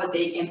will have a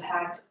big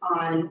impact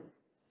on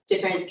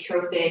different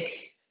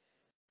trophic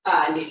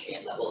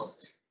nutrient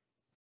levels.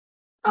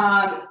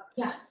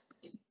 Yes.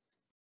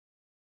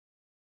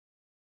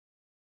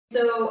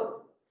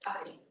 So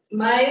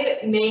my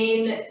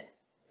main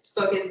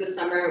focus this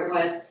summer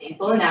was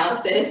sample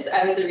analysis.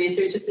 I was a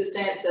research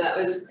assistant, so that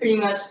was pretty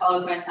much all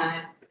of my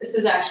time. This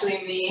is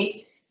actually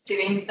me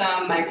doing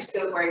some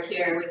microscope work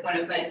here with one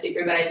of my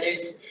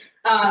supervisors.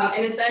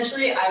 And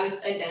essentially I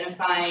was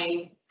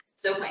identifying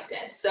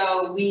zooplankton.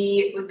 So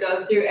we would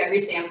go through every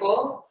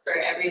sample for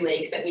every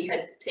lake that we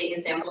had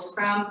taken samples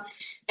from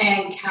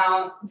and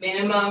count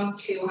minimum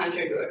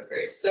 200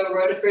 rotifers. So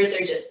rotifers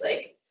are just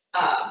like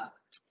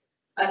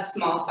a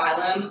small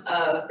phylum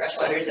of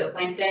freshwater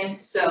zooplankton.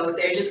 So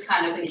they're just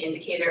kind of an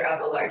indicator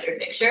of a larger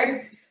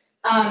picture.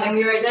 And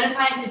we were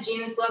identifying to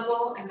genus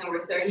level, and there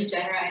were 30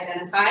 genera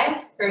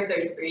identified, or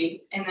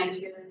 33. And then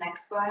if you go to the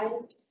next slide,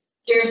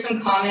 here are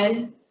some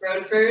common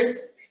rotifers.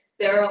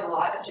 There are a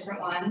lot of different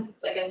ones.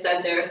 Like I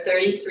said, there are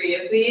 33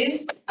 of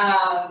these.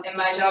 And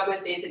my job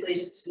was basically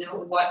just to know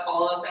what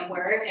all of them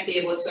were and be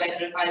able to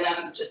identify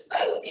them just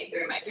by looking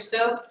through a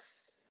microscope.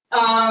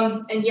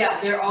 And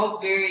yeah, they're all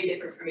very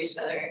different from each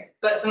other,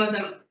 but some of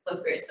them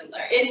look very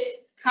similar.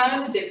 It's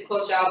kind of a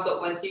difficult job,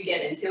 but once you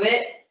get into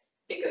it,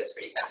 it goes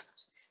pretty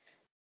fast.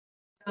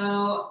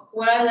 So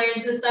what I learned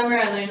this summer,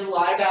 I learned a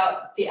lot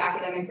about the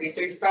academic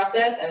research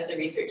process. I was a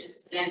research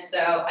assistant,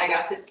 so I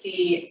got to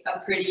see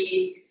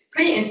pretty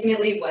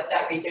intimately what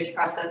that research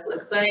process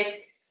looks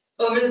like.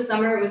 Over the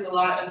summer, it was a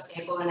lot of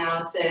sample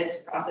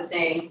analysis,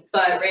 processing,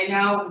 but right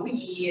now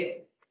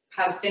we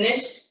have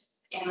finished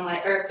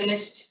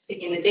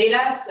taking the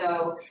data.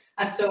 So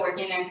I'm still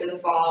working there for the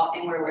fall,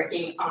 and we're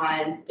working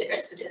on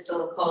different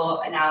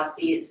statistical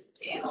analyses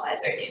to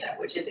analyze our data,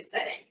 which is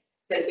exciting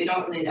because we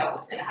don't really know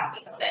what's going to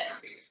happen with it.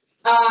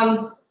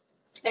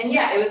 And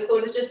yeah, it was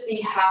cool to just see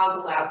how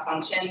the lab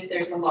functions.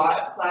 There's a lot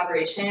of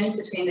collaboration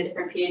between the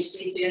different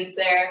PhD students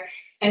there,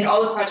 and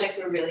all the projects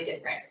were really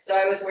different. So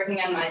I was working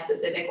on my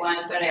specific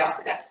one, but I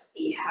also got to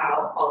see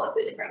how all of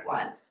the different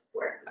ones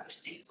were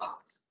functioning as well.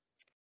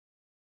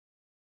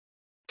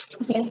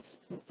 Okay.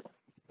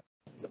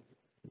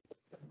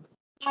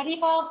 How do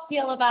you all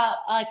feel about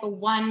like a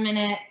 1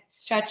 minute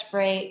stretch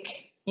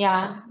break?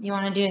 Yeah, you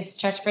want to do a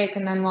stretch break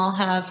and then we'll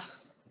have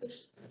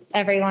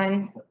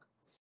everyone.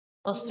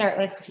 We'll start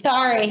with,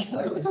 sorry. I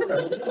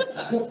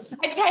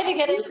tried to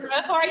get it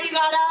before you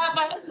got up.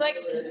 I was like,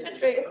 stretch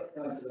break.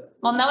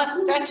 Well, no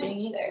one's stretching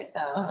either,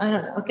 so I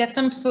don't know. Get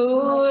some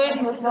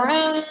food, move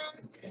around.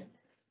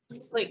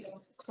 Like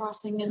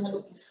crossing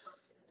and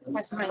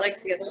crossing my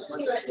legs together.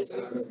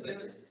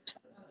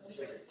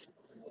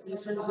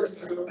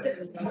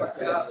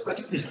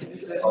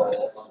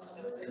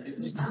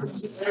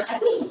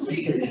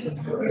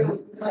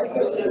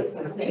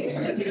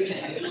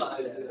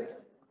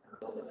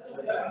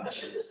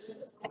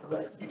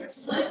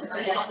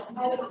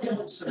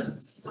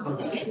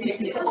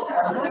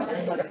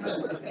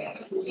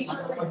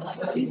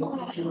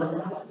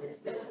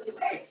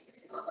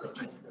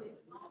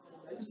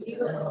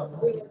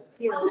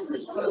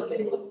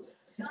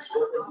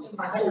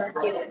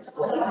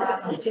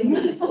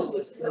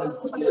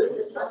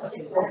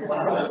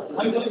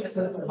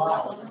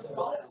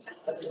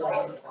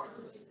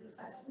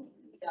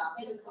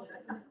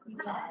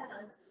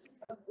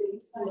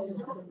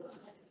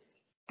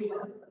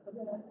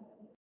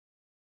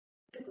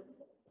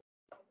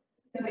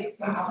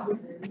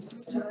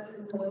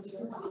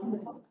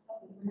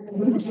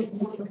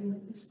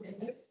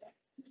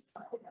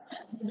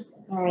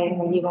 All right,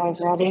 are you guys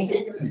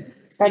ready?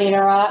 Ready to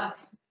rock?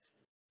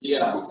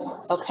 Yeah.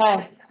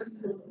 Okay.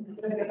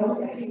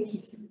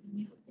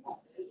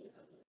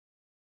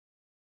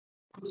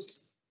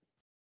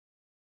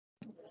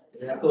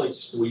 Yeah, I feel like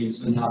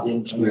squeeze and not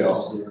being.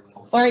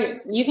 Or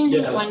you can do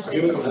Yeah, one for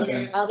you me.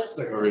 can. I'll just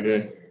Over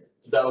here.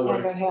 That'll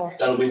over work. here.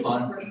 That'll be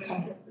fun.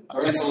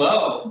 All right,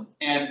 hello.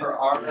 And for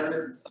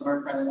our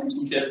summer friendly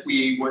internship,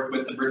 we worked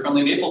with the Bird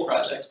Friendly Maple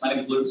Project. My name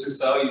is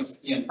Rousseau,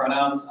 he's he and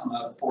pronouns. I'm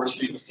a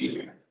forestry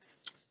senior.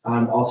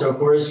 I'm also a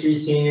forestry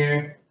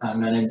senior.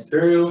 My name's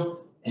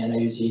Drew, and I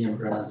use he, him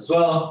pronouns as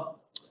well.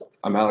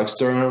 I'm Alex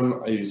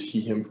Durham. I use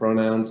he, him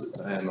pronouns.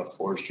 I am a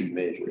forestry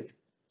major.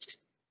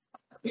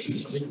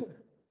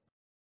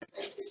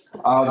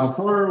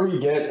 Before we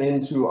get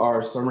into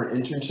our summer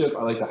internship,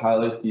 I'd like to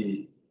highlight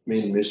the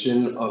main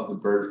mission of the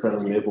Bird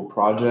Friendly Maple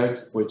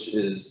Project, which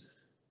is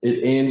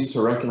it aims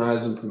to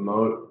recognize and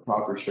promote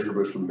proper sugar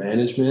bush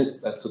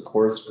management that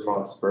supports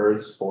Vermont's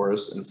birds,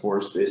 forests, and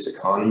forest-based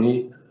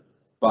economy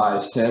by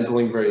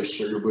sampling various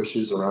sugar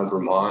bushes around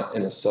Vermont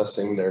and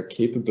assessing their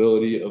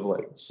capability of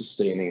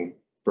sustaining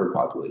bird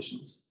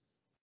populations.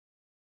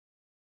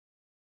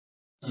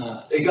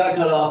 It got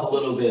cut off a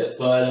little bit,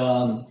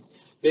 but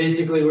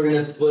basically we're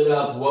gonna split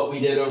up what we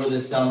did over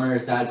the summer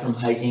aside from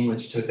hiking,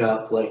 which took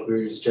up, like we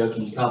were just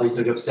joking, probably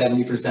took up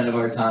 70% of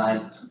our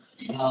time.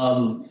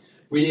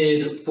 We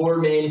did 4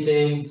 main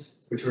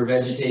things, which were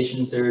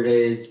vegetation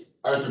surveys,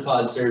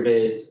 arthropod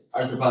surveys,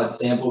 arthropod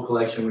sample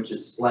collection, which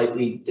is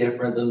slightly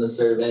different than the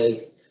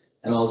surveys,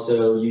 and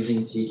also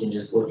using Seek and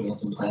just looking at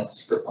some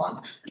plants for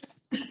fun.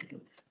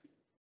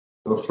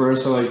 So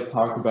first, I'd like to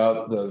talk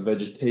about the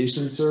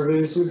vegetation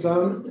surveys we've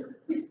done.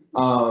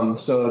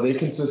 So they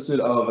consisted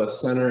of a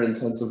center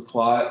intensive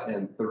plot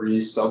and 3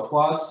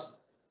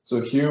 subplots.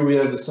 So here we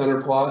have the center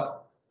plot.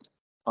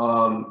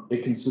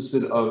 It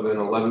consisted of an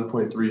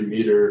 11.3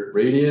 meter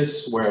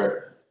radius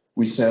where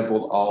we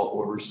sampled all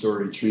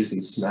overstory trees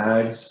and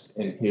snags.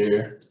 And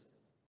here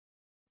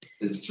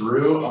is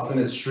Drew up in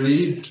a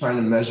tree trying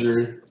to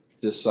measure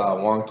this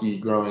wonky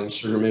growing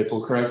sugar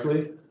maple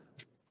correctly.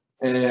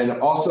 And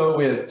also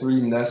we had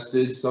 3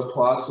 nested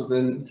subplots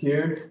within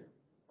here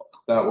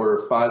that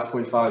were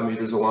 5.5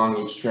 meters along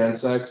each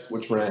transect,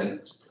 which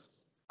ran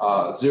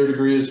 0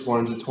 degrees,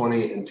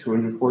 120, and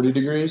 240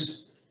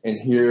 degrees. And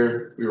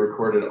here we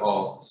recorded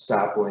all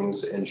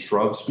saplings and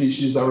shrub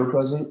species that were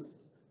present.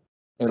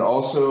 And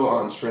also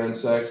on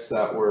transects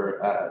that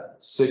were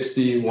at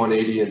 60,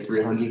 180, and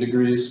 300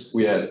 degrees,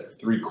 we had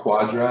 3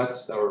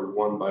 quadrats that were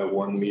 1 by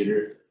 1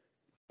 meter.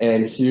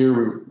 And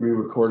here we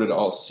recorded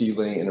all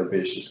seedling and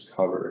herbaceous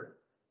cover.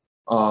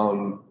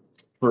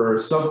 For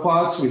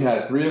subplots, we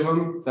had 3 of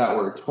them that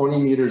were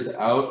 20 meters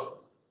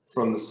out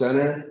from the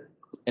center.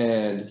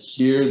 And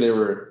here they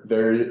were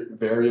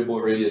variable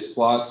radius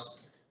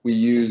plots. We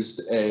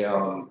used a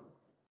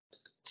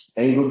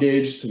angle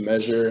gauge to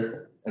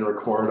measure and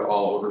record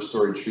all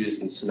overstory trees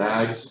and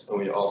snags. And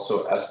we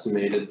also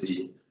estimated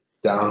the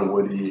down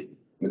woody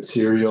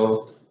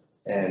material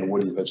and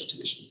woody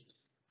vegetation.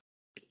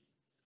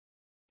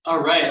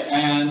 All right,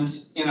 and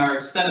in our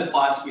extended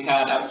plots, we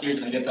had, out here,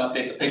 didn't get to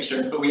update the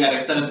picture, but we had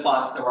extended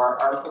plots that were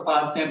our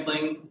arthropod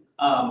sampling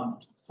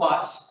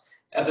plots.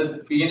 At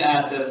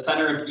the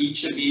center of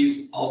each of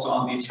these, also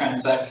on these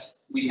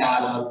transects, we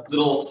had a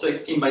little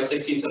 16 by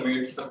 16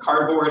 centimeter piece of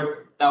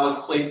cardboard that was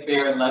placed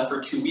there and left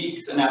for 2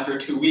 weeks. And after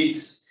 2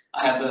 weeks,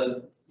 I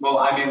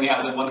mainly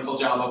had the wonderful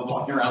job of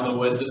walking around the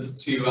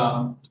woods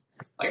to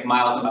like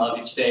miles and miles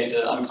each day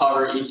to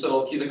uncover each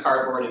little piece of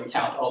cardboard and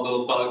count all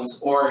little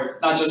bugs, or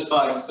not just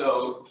bugs.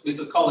 So this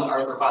is called an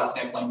arthropod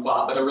sampling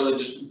plot, but it really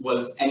just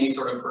was any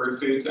sort of bird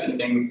food, so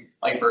anything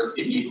like birds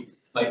can eat.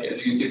 Like as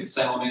you can see, the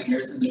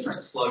salamanders and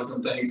different slugs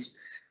and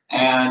things.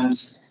 And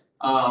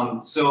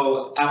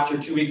so after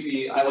 2 weeks,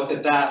 I looked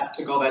at that,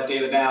 took all that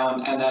data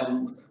down, and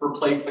then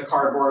replaced the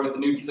cardboard with a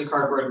new piece of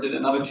cardboard, did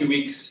another 2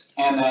 weeks.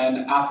 And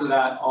then after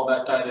that, all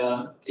that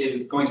data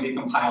is going to be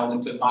compiled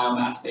into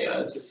biomass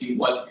data to see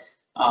what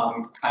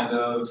how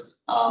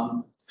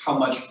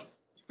much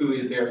food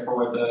is there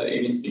for the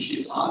avian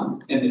species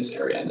in this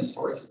area, in this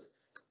forest.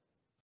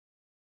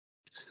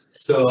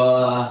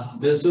 So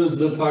this was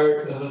the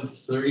part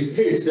of the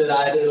research that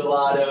I did a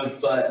lot of,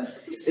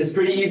 but it's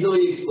pretty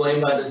easily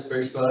explained by this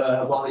first photo. I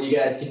hope all of you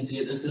guys can see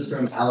it. This is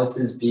from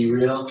Alex's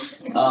B-reel.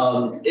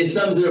 It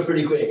sums it up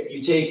pretty quick.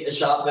 You take a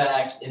shop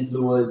vac into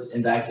the woods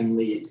and vacuum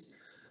leaves.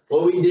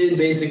 What we did,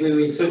 basically,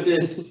 we took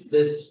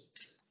this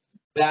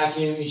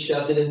vacuum, you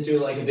shoved it into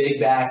like a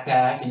big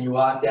backpack, and you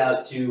walked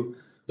out to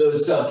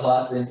those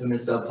subplots, the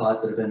infamous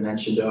subplots that have been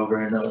mentioned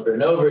over and over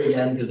and over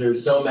again, because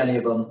there's so many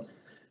of them.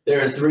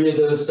 There are 3 of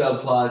those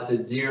subplots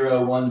at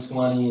 0,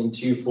 120, and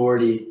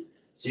 240.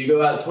 So you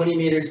go out 20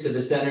 meters to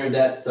the center of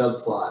that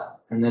subplot,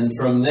 and then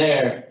from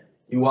there,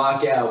 you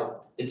walk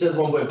out, it says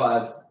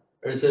 1.5,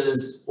 or it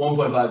says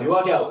 1.5, you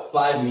walk out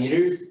 5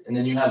 meters, and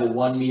then you have a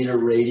 1 meter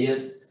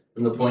radius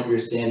from the point you're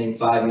standing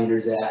 5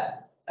 meters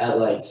at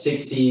like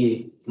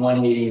 60,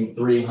 180, and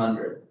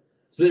 300.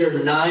 So there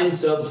are 9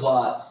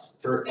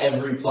 subplots for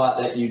every plot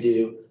that you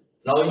do.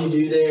 And all you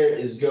do there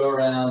is go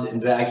around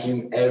and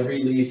vacuum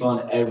every leaf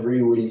on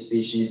every woody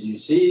species you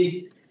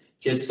see,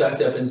 get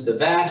sucked up into the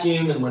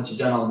vacuum, and once you've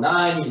done all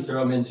 9, you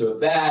throw them into a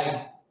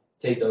bag,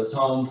 take those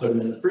home, put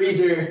them in the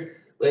freezer.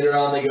 Later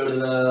on, they go to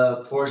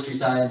the forestry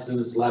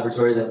sciences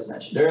laboratory that was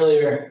mentioned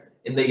earlier,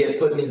 and they get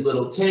put in these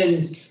little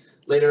tins.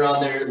 Later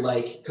on, they're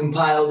like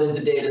compiled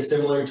into data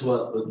similar to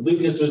what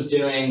Lucas was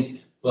doing,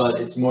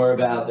 but it's more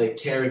about the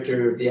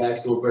character of the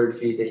actual bird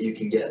feed that you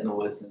can get in the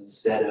woods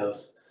instead of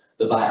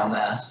the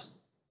biomass.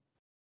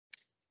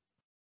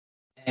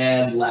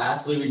 And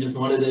lastly, we just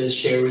wanted to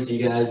share with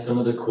you guys some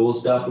of the cool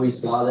stuff we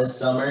saw this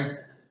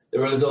summer.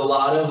 There was a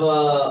lot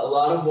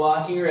of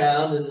walking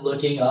around and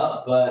looking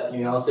up, but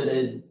you also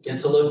did get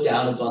to look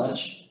down a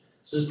bunch.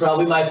 This is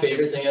probably my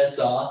favorite thing I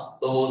saw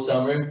the whole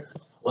summer.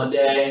 One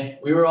day,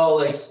 we were all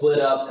like split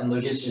up, and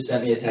Lucas just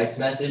sent me a text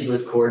message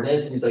with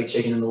coordinates, and he's like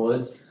chicken in the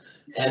woods.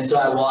 And so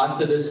I walked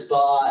to this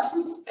spot,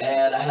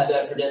 and I had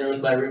that for dinner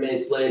with my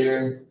roommates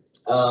later.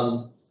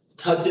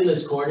 Tucked in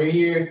this corner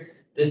here,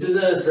 this is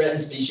a threatened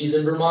species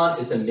in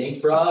Vermont. It's a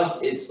mink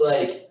frog. It's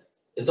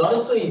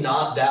honestly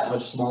not that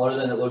much smaller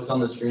than it looks on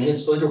the screen.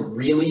 It's like a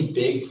really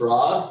big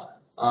frog.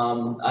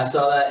 I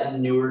saw that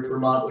in Newark,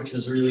 Vermont, which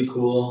was really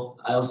cool.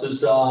 I also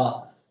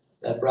saw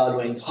that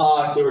broad-winged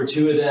hawk. There were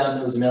 2 of them.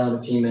 There was a male and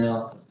a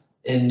female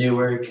in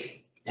Newark.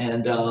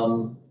 And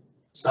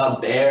saw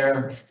a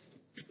bear.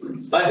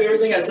 My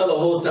favorite thing I saw the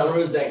whole summer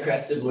was that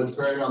crested wood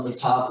fern on the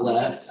top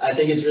left. I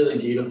think it's really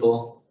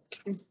beautiful.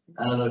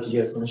 I don't know if you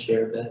guys want to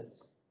share a bit.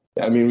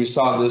 Yeah, I mean, we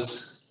saw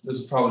this. This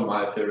is probably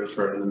my favorite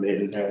fern, the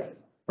maidenhair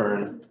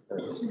fern.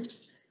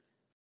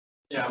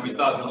 Yeah, we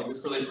saw like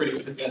this really pretty.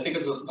 I think it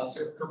was a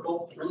mustard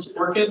purple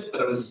orchid,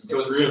 but it was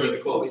really,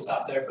 really cool. We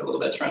stopped there for a little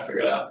bit trying to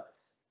figure it out.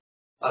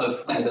 A lot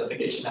of plant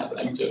identification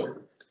happening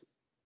too.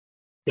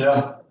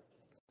 Yeah.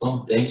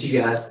 Well, thank you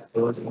guys.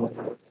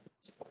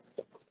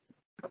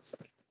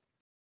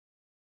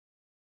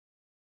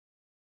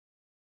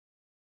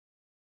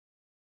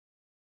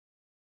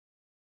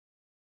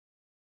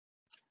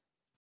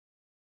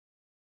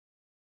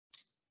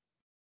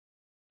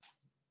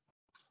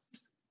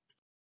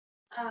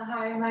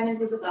 Hi, my name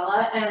is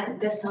Isabella, and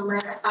this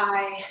summer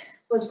I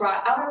was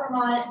brought out of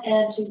Vermont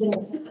and to the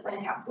New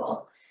Land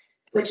Council,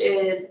 which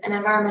is an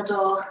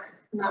environmental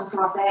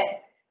nonprofit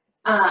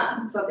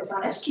focused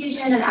on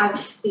education and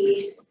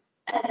advocacy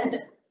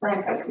and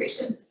land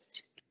preservation.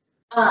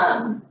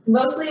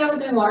 Mostly I was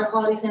doing water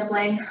quality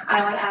sampling.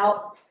 I went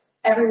out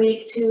every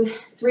week to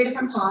 3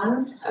 different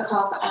ponds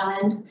across the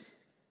island,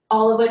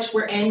 all of which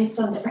were in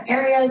some different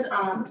areas.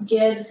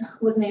 Gibbs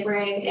was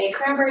neighboring a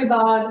cranberry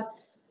bog,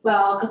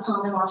 while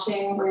Capon and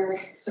Washing were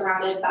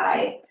surrounded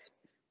by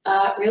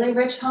really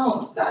rich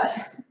homes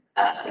that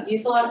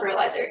used a lot of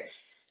fertilizer.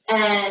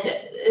 And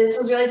this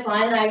was really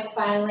fun. I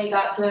finally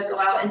got to go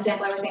out and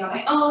sample everything on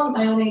my own.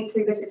 My only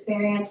previous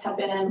experience had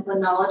been in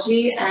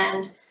limnology,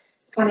 and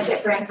it's kind of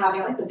different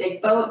having like the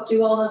big boat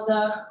do all of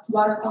the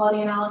water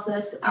quality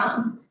analysis.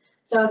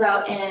 So I was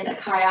out in a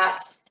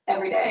kayak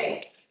every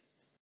day,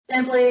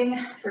 sampling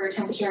for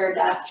temperature,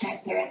 depth,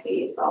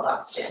 transparency, salt,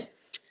 oxygen.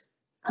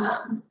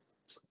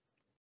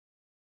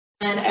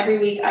 And every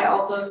week I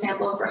also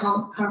sampled for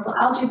harmful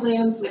algae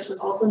blooms, which was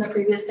also in the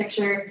previous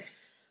picture.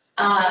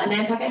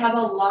 Nantucket has a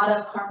lot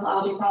of harmful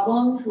algae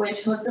problems,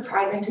 which was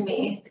surprising to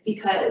me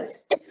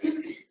because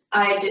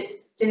I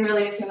didn't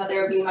really assume that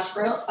there would be much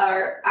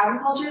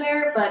agriculture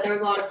there, but there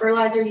was a lot of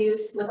fertilizer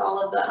use with all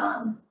of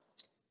the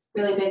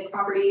really big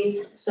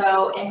properties.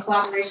 So in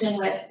collaboration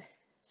with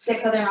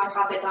 6 other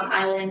nonprofits on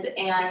island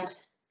and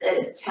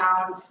the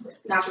town's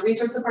natural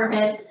resource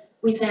department,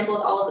 we sampled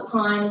all of the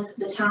ponds.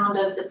 The town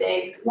does the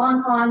big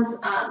long ponds,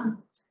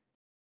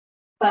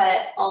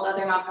 but all the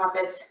other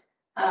nonprofits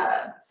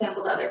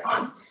sampled the other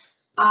ponds.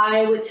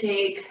 I would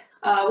take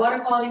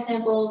water quality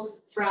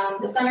samples from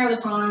the center of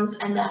the ponds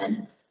and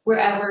then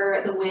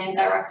wherever the wind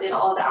directed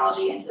all of the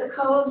algae into the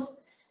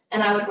coves,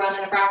 and I would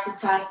run an Abraxas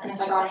test, and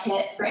if I got a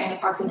hit for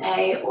antitoxin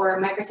A or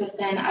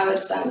microcystin, I would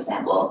send the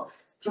sample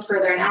for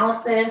further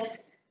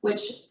analysis,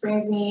 which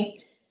brings me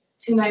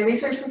to my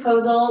research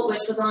proposal,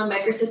 which was on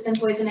microcystin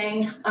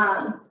poisoning.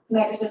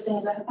 Microcystin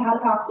is a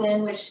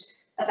hepatotoxin which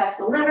affects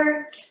the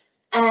liver,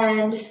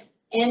 and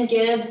in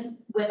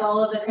Gibbs, with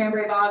all of the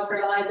cranberry bog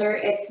fertilizer,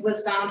 it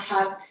was found to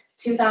have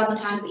 2,000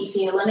 times the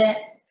EPA limit.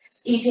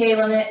 EPA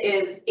limit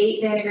is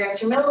 8 nanograms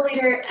per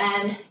milliliter,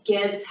 and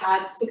Gibbs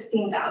had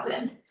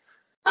 16,000.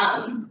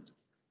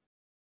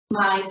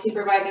 My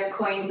supervisor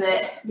coined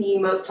it the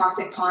most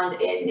toxic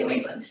pond in New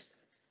England.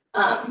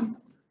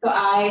 So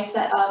I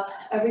set up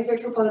a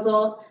research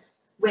proposal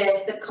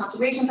with the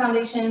Conservation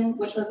Foundation,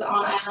 which was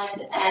on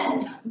island,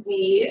 and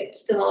we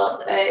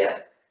developed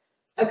a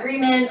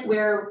agreement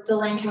where the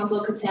Land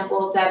Council could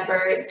sample dead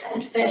birds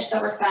and fish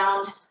that were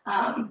found,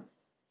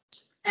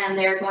 and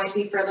they're going to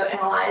be further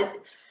analyzed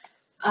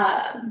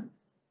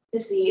to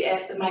see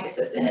if the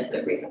microcystin is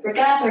the reason for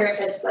death or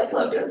if it's like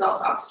low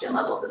dissolved oxygen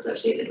levels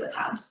associated with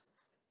HABs.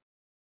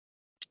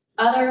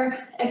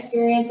 Other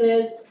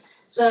experiences,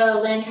 the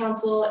Land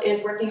Council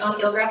is working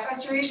on eelgrass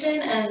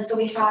restoration, and so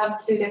we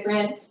have 2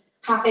 different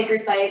half-acre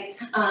sites.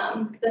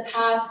 The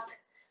past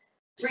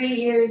 3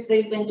 years,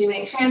 they've been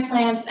doing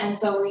transplants, and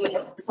so we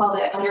call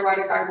it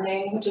underwater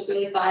gardening, which is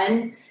really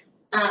fun.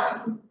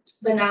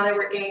 But now they're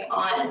working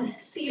on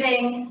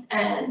seeding,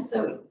 and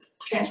so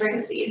transferring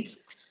the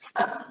seeds.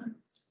 And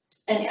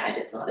yeah, I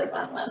did some other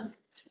fun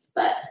ones.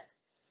 But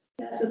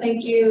yeah, so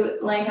thank you,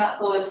 Land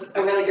Council was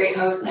a really great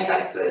host, and I got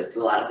exposed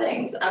to a lot of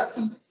things.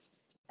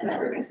 And then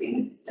we're going to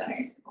see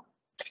donors.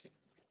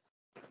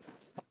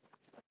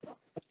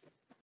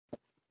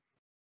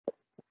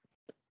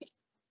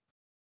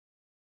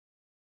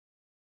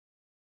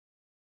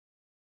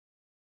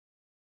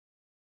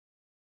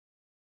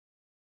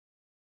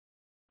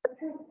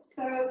 Okay,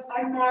 so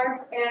I'm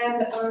Mark,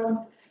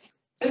 and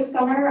this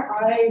summer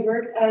I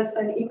worked as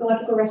an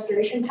ecological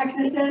restoration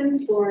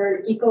technician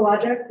for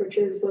Ecologic, which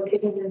is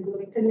located in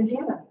Bloomington,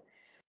 Indiana.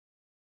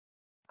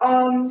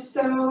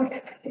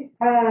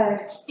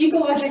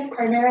 Ecologic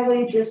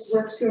primarily just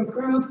works to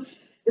improve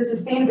the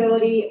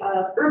sustainability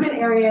of urban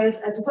areas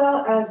as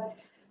well as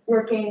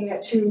working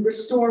to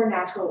restore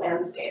natural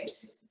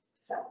landscapes.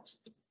 So,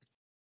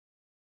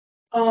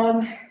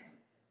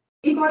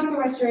 ecological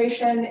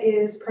restoration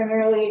is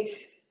primarily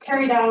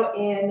carried out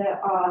in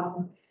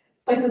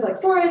places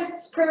like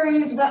forests,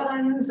 prairies,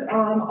 wetlands,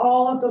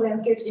 all of the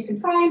landscapes you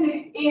can find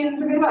in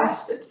the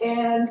Midwest.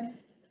 And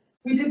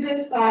we did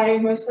this by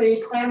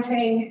mostly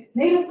planting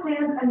native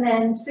plants and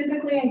then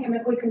physically and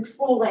chemically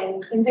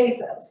controlling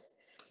invasives.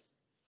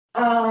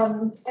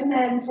 And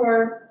then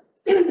for,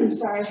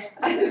 sorry,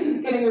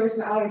 I'm getting over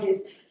some allergies.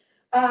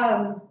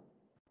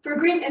 For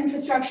green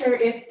infrastructure,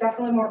 it's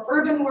definitely more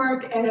urban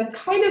work, and it's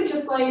kind of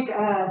just like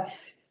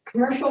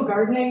commercial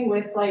gardening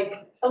with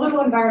like a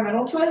little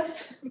environmental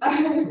twist.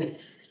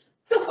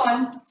 Still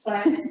fun,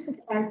 but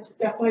I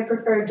definitely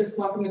prefer just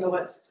walking in the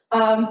woods.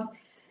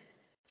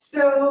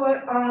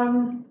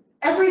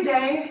 Every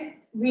day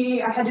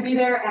I had to be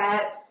there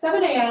at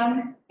 7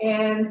 a.m.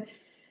 and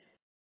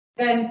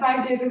then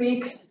 5 days a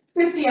week,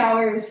 50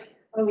 hours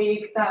a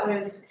week. That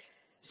was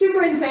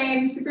super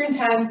insane, super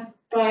intense,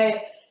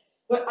 but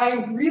what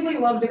I really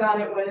loved about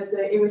it was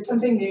that it was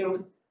something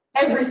new.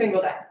 every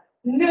single day.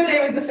 No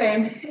day was the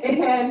same,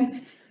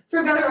 and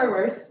for better or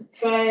worse,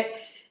 but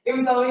it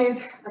was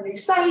always a new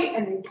site,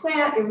 a new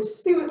plant. It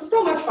was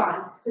so much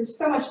fun. There's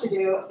so much to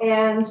do,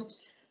 and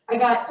I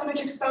got so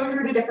much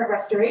exposure to different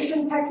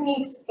restoration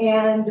techniques,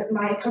 and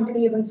my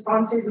company even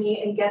sponsored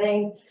me in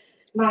getting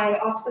my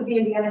Office of the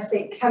Indiana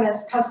State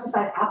Chemist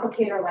pesticide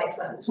applicator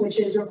license, which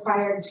is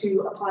required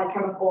to apply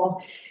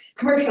chemical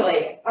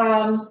commercially.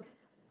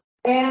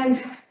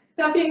 And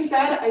that being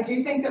said, I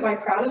do think that my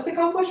proudest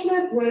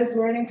accomplishment was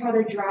learning how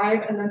to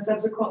drive and then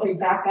subsequently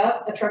back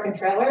up a truck and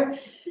trailer,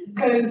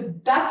 because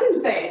that's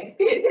insane.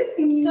 It's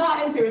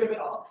not intuitive at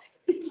all.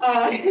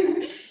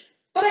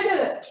 But I did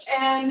it.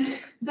 And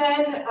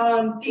then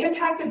the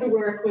impact of the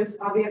work was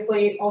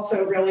obviously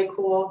also really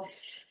cool.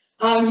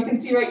 You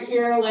can see right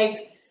here,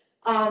 like,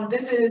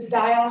 this is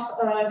die-off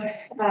of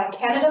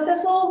Canada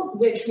thistle,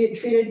 which we had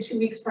treated 2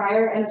 weeks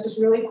prior, and it's just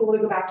really cool to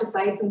go back to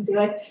sites and see,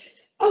 like,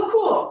 oh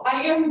cool,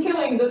 I am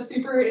killing this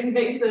super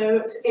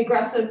invasive,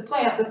 aggressive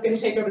plant that's going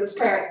to take over this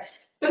prairie.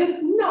 But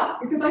it's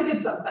not, because I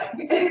did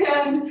something.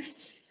 And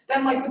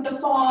then, like, with the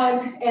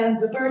fawn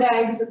and the bird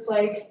eggs, it's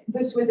like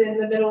this was in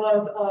the middle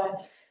of a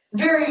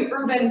very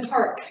urban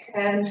park,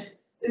 and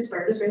this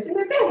bird is raising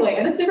their family,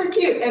 and it's super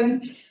cute.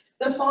 And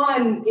the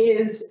fawn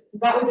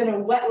that was in a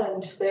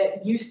wetland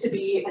that used to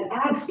be an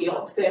ag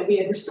field that we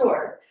had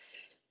restored.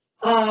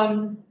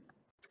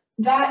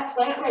 That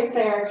plant right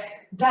there,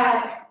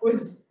 that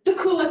was the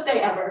coolest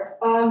day ever.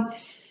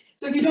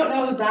 So if you don't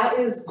know, that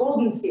is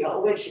golden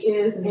seal, which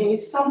is a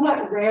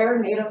somewhat rare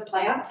native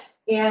plant.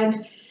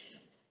 And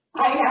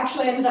I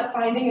actually ended up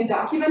finding and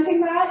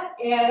documenting that,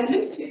 and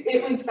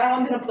it was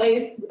found in a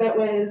place that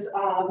was,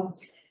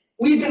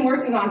 we've been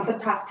working on for the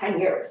past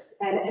 10 years,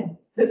 and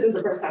this was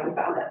the first time we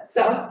found it.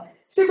 So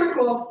super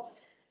cool.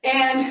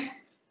 And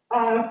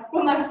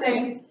one last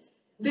thing,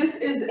 this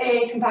is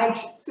a combined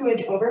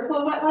sewage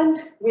overflow wetland,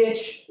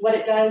 which what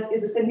it does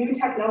is it's a new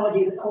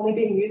technology that's only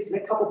being used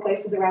in a couple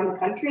places around the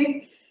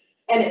country.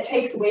 And it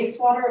takes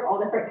wastewater of all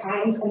different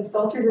kinds and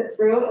filters it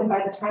through. And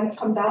by the time it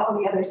comes out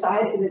on the other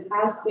side, it is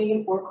as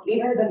clean or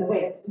cleaner than the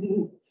way it's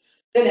been,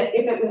 if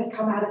it would have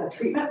come out of a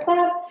treatment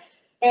plant.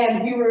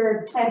 And we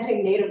were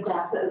planting native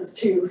grasses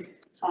to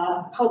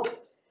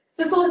help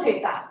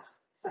facilitate that.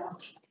 So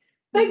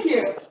thank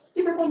you.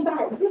 Super fun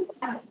time.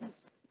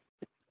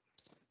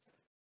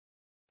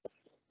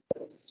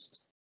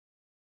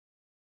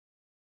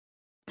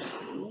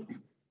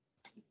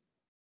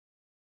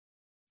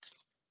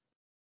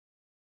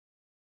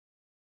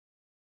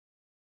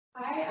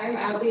 Hi, I'm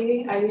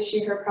Abby. I use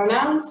she, her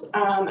pronouns.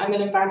 I'm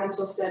an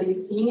environmental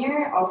studies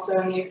senior, also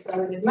in the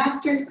accelerated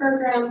master's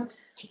program.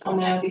 I'm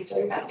going to be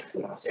starting my next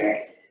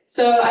semester.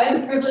 So I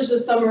had the privilege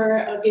this summer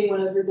of being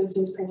one of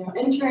Rubenstein's perennial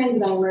interns,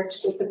 and I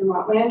worked with the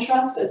Vermont Land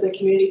Trust as a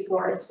community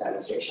forest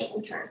demonstration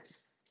intern.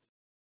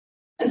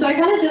 And so I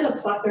kind of did a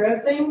plethora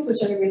of things,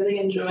 which I really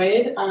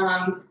enjoyed.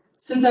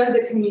 Since I was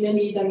a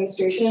community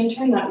demonstration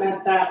intern, that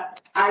meant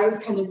that I was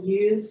kind of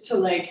used to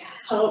like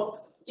help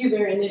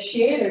either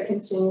initiate or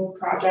continue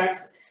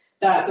projects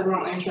that the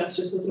Vermont Land Trust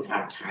just doesn't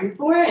have time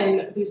for,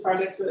 and these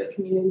projects were like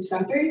community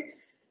centered.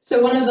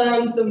 So one of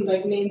them, the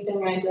like main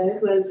thing I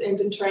did was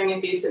inventorying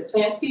invasive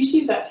plant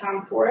species at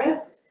town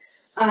forests.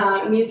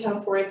 And these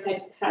town forests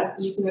had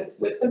easements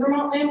with the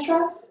Vermont Land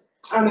Trust.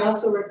 I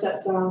also worked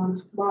at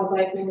some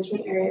wildlife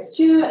management areas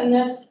too, and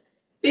this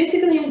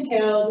basically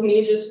entailed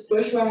me just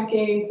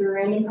bushwhacking through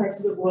random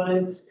parts of the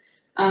woods,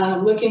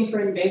 looking for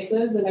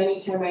invasives, and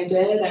anytime I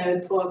did, I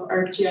would pull up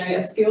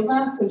ArcGIS field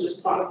maps and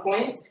just plot a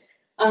point.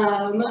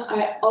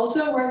 I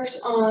also worked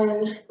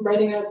on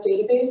writing up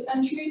database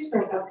entries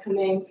for an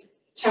upcoming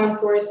town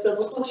forest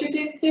silviculture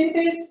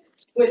database,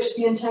 which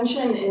the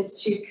intention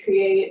is to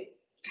create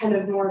kind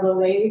of more of a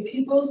lay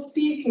people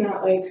speak,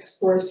 not like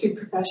forestry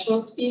professional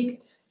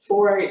speak,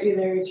 for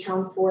either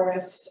town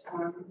forest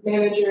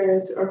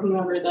managers or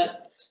whomever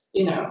that,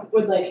 you know,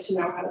 would like to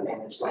know how to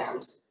manage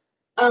land.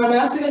 I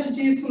also got to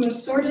do some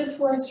assorted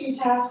forestry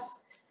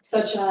tasks,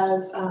 such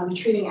as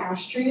treating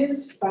ash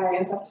trees by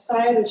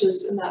insecticide, which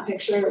is in that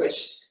picture,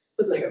 which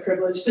was like a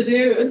privilege to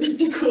do. It was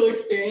a cool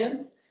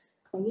experience.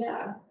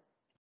 Yeah.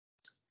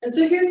 And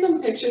so here's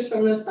some pictures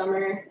from this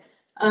summer.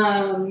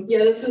 Yeah,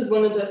 this was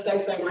one of the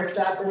sites I worked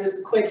at. There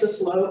was quite the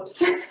slopes.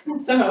 So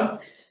that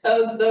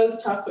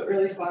was tough, but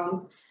really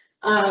fun.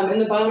 In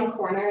the bottom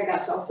corner, I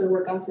got to also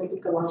work on some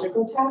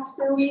ecological tasks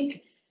for a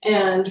week.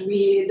 And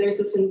there's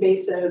this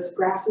invasive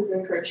grasses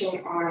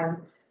encroaching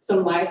on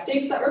some live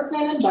stakes that were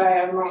planted by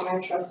a Vermont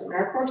Land Trust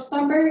AmeriCorps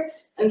member.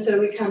 And so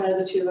we kind of,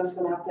 the two of us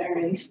went out there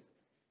and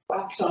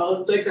whacked all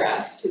of the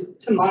grass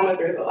to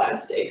monitor the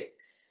live stakes.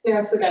 We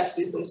also got to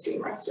do some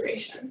stream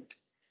restoration.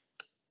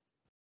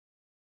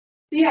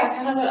 So yeah,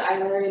 kind of what I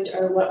learned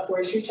are what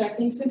forestry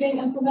techniques are being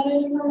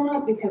implemented in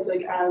Vermont, because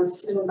like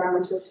as an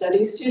environmental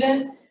studies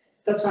student,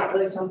 that's not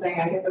really something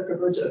I get the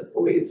privilege of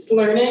always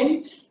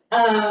learning.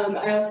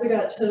 I also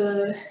got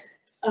to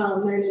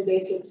learn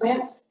invasive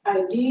plants,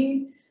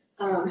 ID,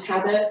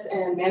 habits,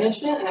 and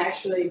management, and I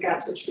actually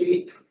got to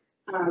treat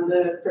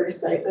the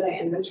first site that I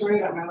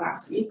inventoried on my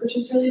last week, which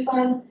was really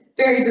fun.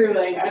 very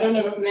grueling. I don't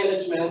know if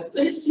management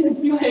is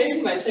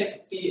my type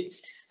of beat.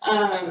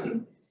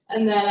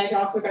 And then I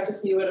also got to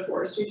see what a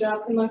forestry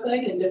job can look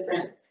like and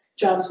different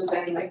jobs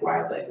within like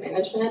wildlife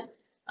management.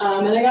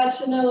 And I got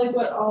to know like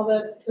what all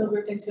the field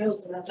work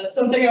entails, and that's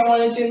something I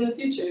want to do in the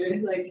future,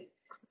 like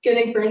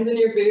getting ferns in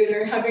your boot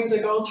or having to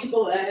go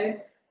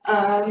AAA.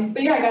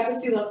 But yeah, I got to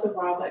see lots of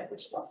wildlife,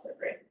 which is also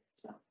great.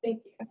 So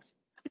thank you.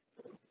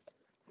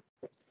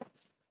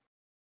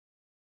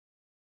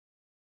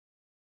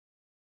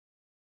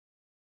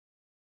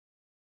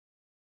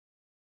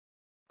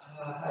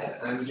 Hi,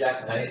 I'm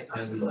Jack Knight.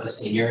 I'm a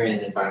senior in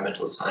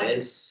environmental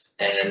science,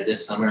 and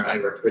this summer I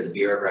worked for the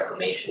Bureau of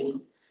Reclamation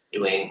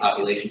doing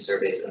population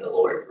surveys in the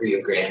lower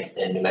Rio Grande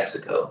in New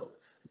Mexico.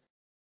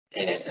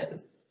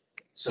 And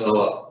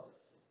so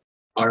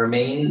our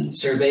main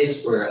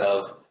surveys were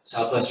of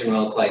southwestern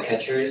male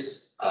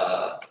flycatchers,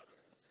 a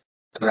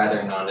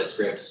rather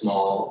nondescript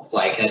small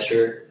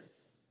flycatcher,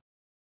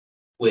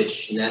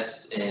 which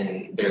nests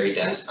in very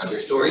dense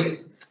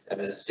understory,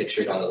 as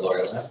pictured on the lower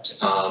left.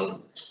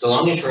 The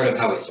long and short of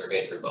how we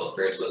surveyed for both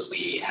birds was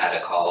we had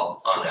a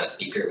call on a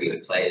speaker, we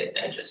would play it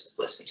and just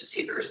listen to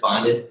see if it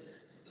responded.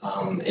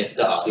 If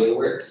the audio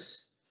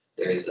works,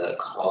 there's a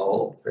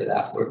call for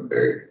that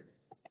bird.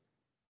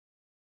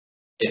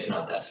 If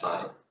not, that's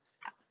fine.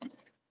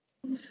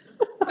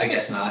 I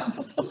guess not.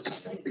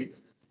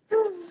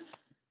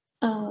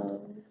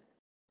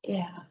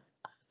 Yeah.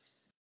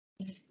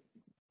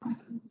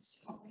 I'm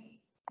sorry.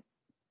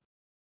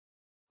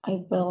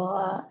 I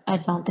will, I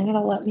don't think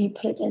it'll let me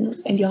put it in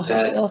and you'll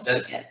see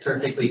That's it.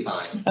 perfectly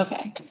fine.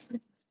 Okay.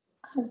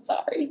 I'm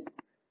sorry.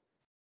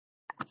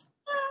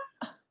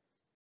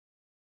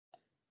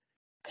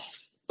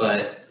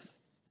 But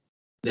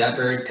that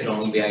bird could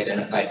only be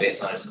identified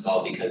based on its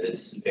call because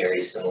it's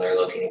very similar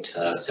looking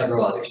to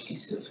several other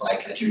species of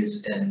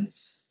flycatchers in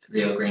the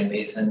Rio Grande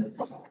Basin.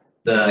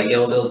 The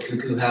yellow-billed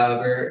cuckoo,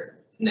 however,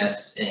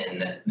 nests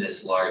in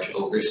this large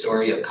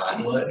overstory of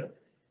cottonwood,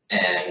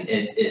 and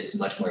it is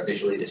much more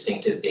visually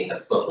distinctive, being a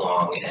foot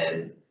long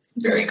and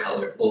very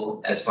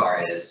colorful as far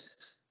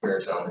as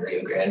birds on the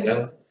Rio Grande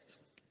go.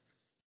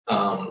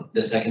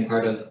 The second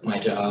part of my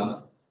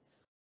job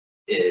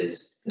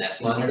is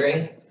nest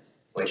monitoring,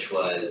 which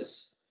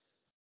was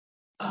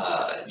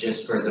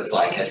just for the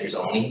flycatchers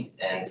only,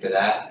 and for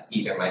that,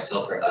 either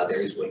myself or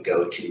others would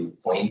go to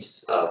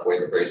points where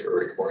the birds were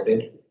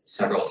reported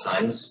several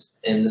times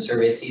in the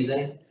survey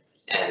season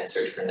and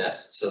search for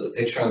nests. So the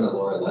picture on the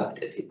lower left,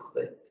 if you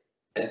click,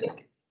 I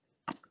think,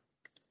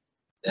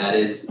 that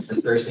is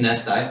the first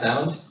nest I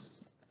found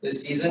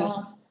this season.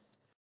 Wow.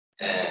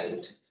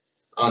 And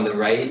on the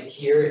right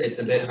here, it's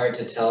a bit hard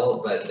to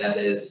tell, but that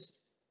is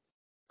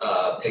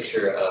a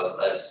picture of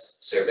us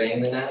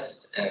surveying the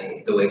nest.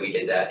 And the way we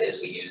did that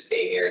is we used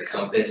a mirrored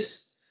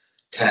compass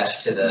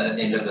attached to the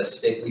end of a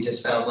stick we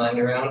just found lying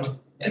around,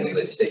 and we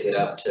would stick it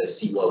up to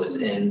see what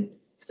was in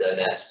the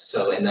nest.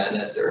 So in that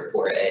nest, there were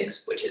 4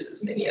 eggs, which is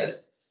as many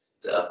as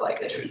the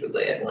flycatchers would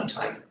lay at one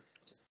time.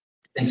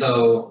 And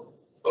so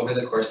over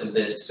the course of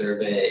this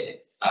survey,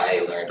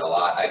 I learned a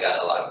lot. I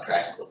got a lot of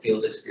practical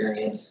field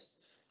experience.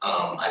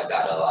 I've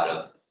got a lot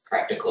of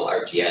practical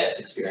ArcGIS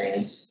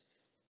experience,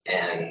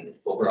 and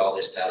overall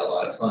just had a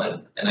lot of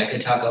fun. And I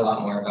could talk a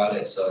lot more about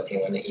it, so if you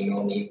want to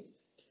email me,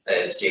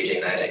 it's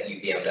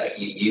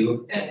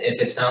jjknight@uvm.edu. And if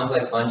it sounds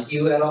like fun to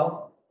you at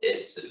all,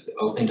 it's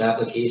open to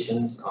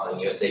applications on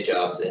USA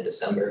Jobs in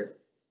December.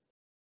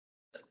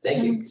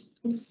 Thank you.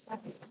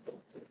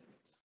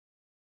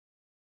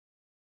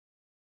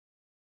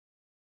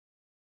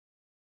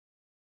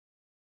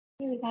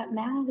 Hey, we got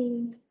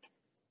Maddie.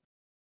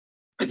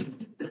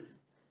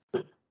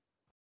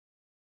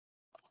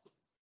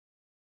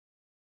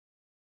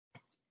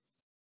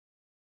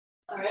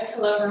 All right,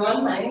 hello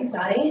everyone, my name's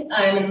Maddie.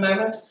 I'm an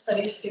environmental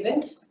studies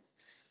student,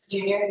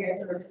 junior here at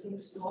the Rubenstein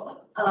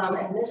School.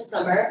 And this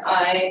summer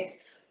I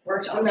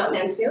worked on Mount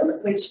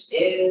Mansfield, which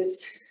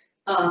is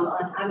on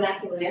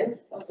Abenaki land,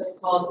 also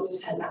called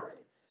Moosehead Mountain.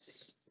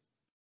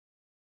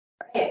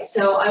 All right,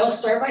 so I will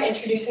start by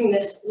introducing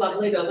this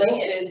lovely building.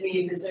 It is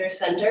the visitor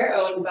center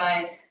owned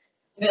by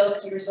Vail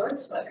Ski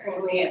Resorts, but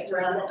currently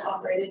run and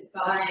operated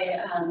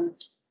by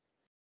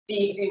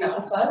the Green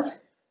Mountain Club.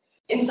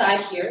 Inside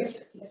here, you can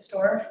see the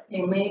store,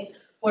 mainly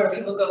where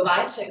people go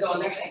by to go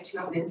on their hike to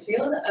Mount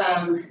Mansfield.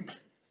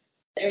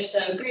 There's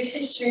some brief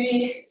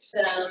history,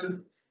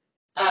 some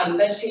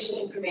vegetation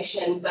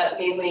information, but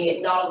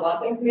mainly not a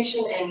lot of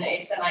information in a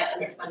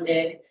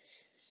semi-underfunded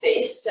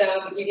space. So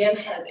UVM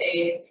has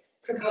a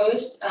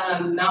proposed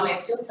Mount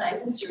Mansfield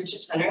Science and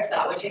Stewardship Center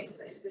that would take the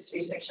place of this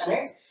research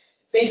center,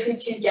 basically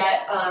to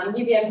get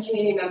UVM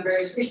community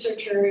members,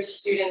 researchers,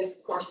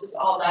 students, courses,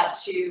 all that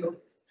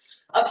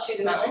up to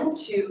the mountain,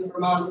 to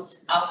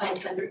Vermont's alpine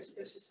tundra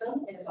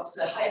ecosystem. It is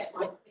also the highest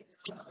point.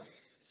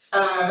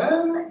 And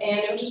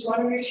it would just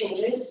monitor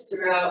changes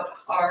throughout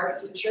our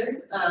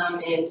future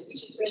in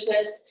species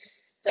richness,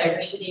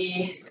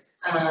 diversity,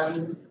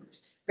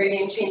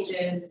 gradient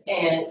changes,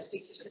 and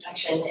species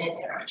protection and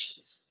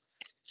interactions.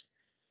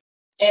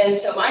 And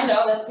so my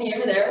job, that's me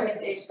over there with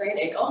a sprained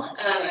ankle.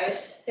 I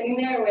was sitting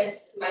there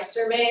with my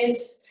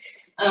surveys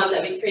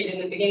that we created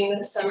in the beginning of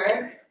the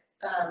summer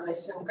with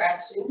some grad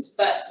students,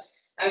 but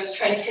I was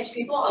trying to catch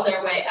people on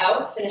their way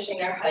out, finishing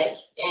their hike,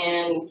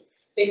 and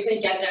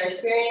basically get their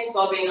experience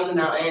while being on the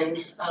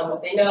mountain,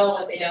 what they know,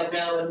 what they don't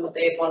know, and what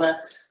they want to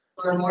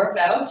learn more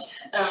about.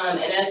 And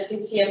as you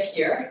can see up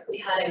here, we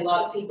had a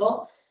lot of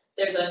people.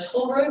 There's a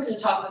toll road to the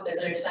top of the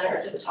visitor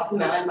center, to the top of the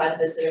mountain by the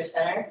visitor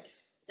center,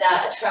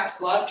 that attracts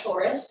a lot of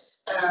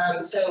tourists.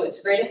 So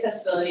it's great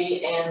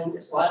accessibility and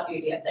there's a lot of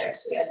beauty up there.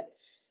 So we had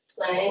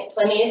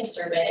plenty of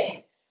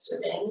surveys.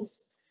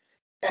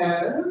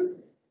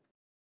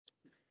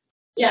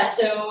 Yeah,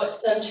 so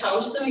some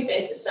challenges that we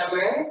faced this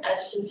summer,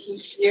 as you can see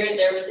here,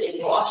 there was a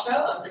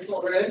washout of the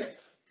toll road,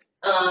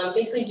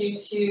 basically due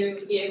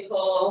to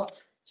vehicle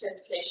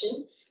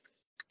transportation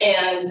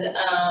and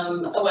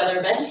a weather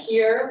event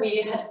here.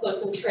 We had to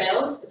close some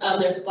trails.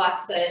 There's a black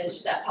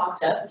sedge that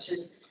popped up, which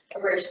is a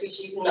rare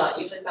species and not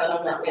usually found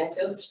on Mount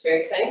Mansfield, which is very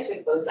exciting, so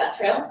we closed that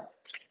trail.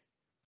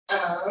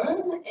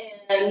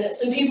 And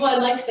some people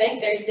I'd like to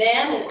thank, there's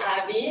Dan and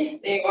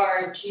Abby. They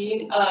are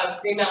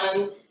Green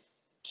Mountain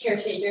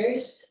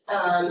caretakers.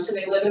 So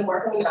they live and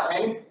work on the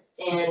mountain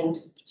and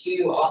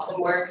do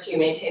awesome work to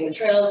maintain the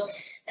trails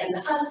and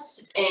the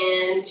huts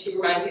and to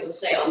remind people to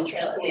stay on the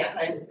trail in the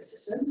alpine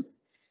ecosystem.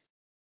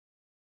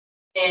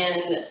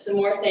 And some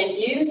more thank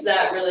yous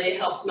that really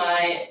helped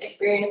my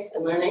experience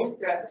and learning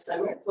throughout the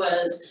summer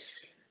was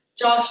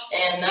Josh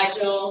and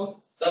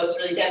Nigel, both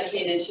really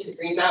dedicated to the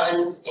Green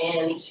Mountains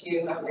and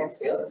to Mount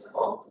Mansfield as a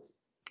whole.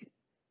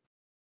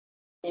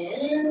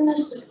 And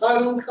just a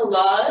fun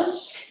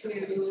collage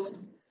to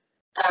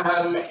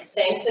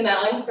thank the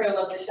mountain for a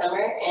lovely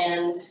summer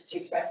and to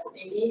express the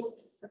beauty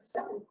of the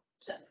summer.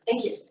 So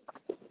thank you.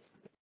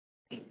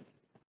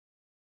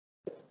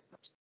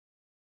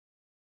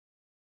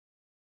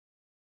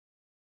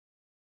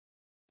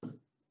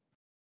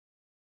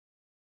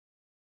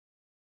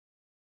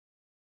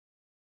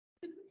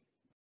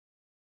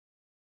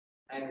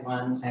 Hi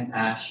everyone, I'm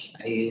Ash.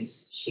 I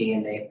use she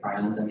and they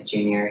pronouns. I'm a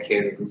junior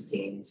here at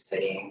Rubenstein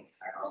studying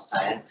environmental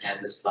science,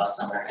 and this last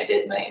summer I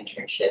did my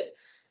internship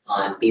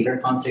on beaver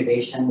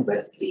conservation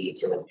with the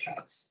Tulalip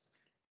tribes.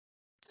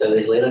 So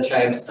the Tulalip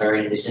tribes are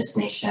an indigenous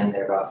nation.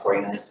 They're about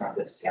 40 minutes north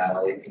of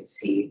Seattle. You can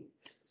see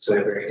sort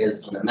of where it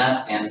is on the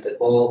map, and the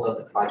goal of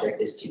the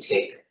project is to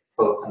take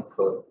quote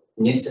unquote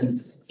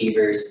nuisance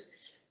beavers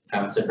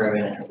from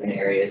suburban and urban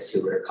areas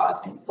who were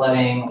causing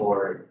flooding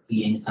or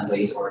eating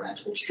somebody's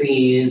ornamental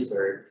trees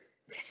or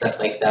stuff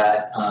like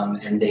that.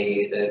 And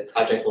the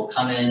project will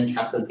come in,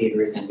 trap those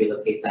beavers and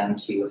relocate them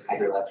to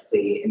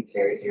hydrologically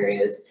impaired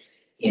areas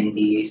in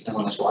the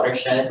Snohomish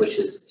watershed, which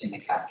is in the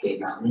Cascade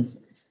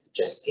Mountains,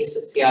 just east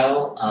of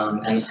Seattle.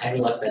 And the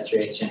hydrologic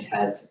restoration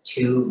has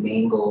two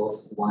main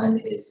goals. One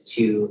is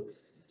to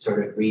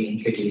sort of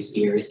reintroduce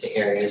beavers to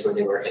areas where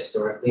they were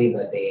historically,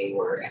 but they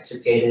were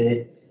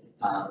extirpated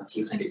a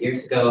few hundred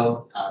years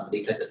ago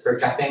because of fur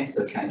trapping,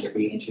 so trying to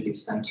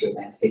reintroduce them to a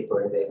landscape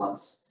where they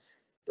once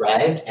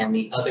thrived. And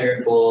the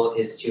other goal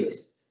is to,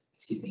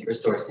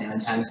 restore salmon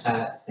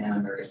habitat.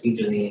 Salmon are a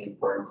hugely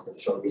important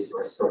cultural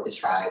resource for the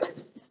tribe.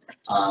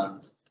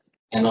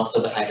 And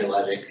also the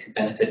hydrologic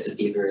benefits of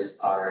beavers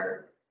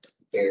are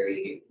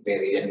very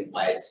varied and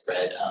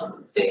widespread.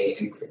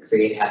 They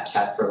create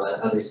habitat for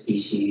what other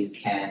species,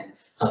 can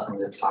help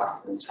remove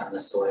toxins from the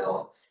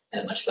soil,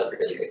 and a bunch of other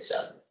really great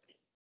stuff.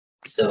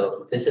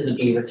 So this is a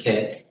beaver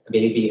kit, a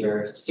baby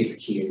beaver, super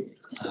cute,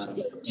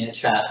 in a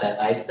trap that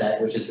I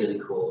set, which is really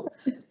cool.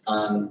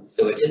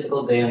 So a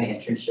typical day on the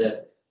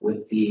internship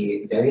would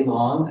be very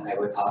long. I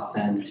would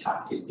often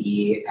have to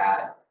be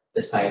at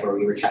the site where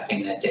we were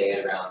trapping that day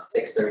at around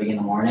 6:30 in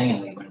the morning,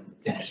 and we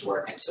wouldn't finish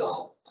work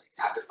until like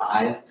after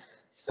 5.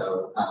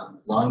 So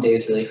long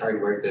days, really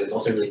hard work, but it was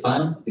also really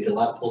fun. We did a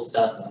lot of cool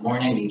stuff in the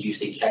morning. We'd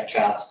usually check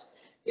traps.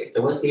 If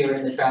there was beaver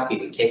in the trap, we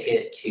would take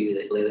it to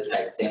the Laszlo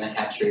Jakab salmon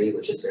hatchery,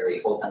 which is where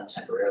we hold them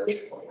temporarily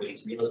before we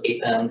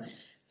relocate them,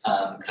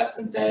 cut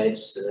some veg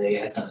so they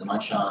have something to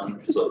munch on,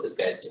 which is what this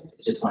guy's doing.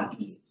 They just want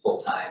to eat full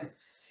time.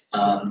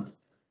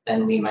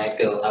 Then we might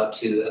go out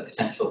to a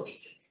potential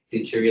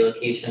future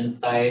relocation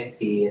site,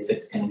 see if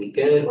it's going to be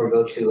good, or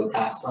go to a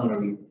past one where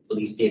we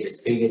released beavers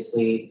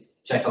previously,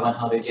 check on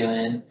how they're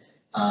doing.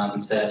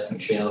 Set up some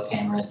trail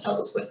cameras to help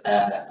us with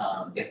that.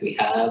 If we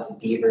have a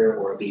beaver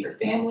or a beaver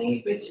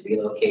family ready to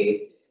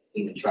relocate,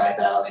 we would drive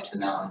out into the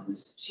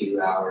mountains 2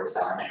 hours,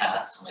 hour and a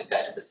half, something like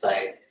that to the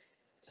site,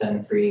 set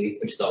them free,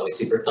 which is always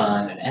super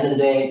fun. And at the end of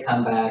the day,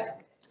 come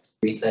back,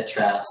 reset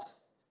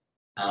traps.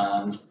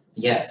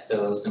 Yeah,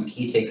 so some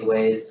key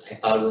takeaways. I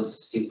thought it was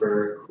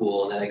super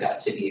cool that I got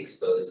to be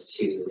exposed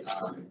to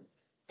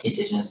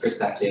indigenous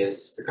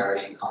perspectives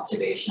regarding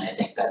conservation. I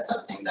think that's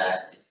something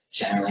that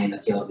generally in the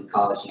field of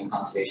ecology and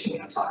conservation we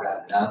don't talk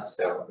about enough,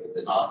 so it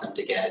was awesome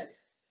to get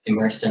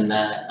immersed in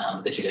that.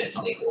 The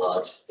traditional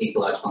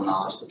ecological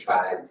knowledge of the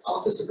tribe is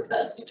also super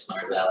fascinating to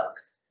learn about.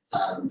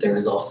 There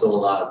was also a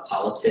lot of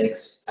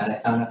politics that I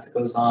found out that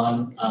goes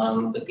on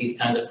with these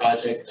kinds of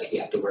projects. Like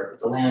you have to work with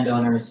the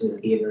landowners who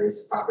the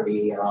beavers'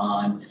 property are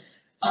on,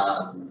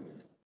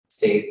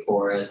 state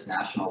forests,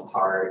 national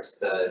parks,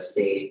 the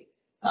state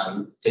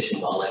Fish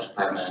and Wildlife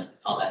Department,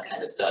 all that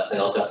kind of stuff. I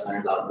also have to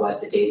learn about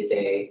what the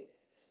day-to-day,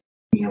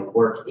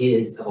 work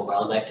is of a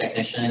wildlife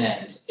technician,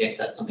 and if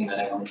that's something that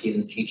I want to do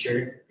in the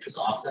future, which was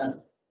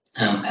awesome.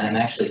 And I'm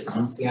actually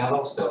from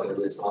Seattle, so it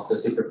was also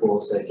super cool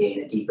to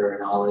gain a deeper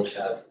knowledge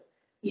of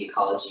the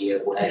ecology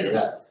of where I grew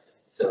up.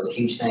 So a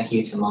huge thank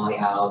you to Molly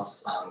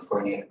House,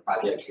 coordinating the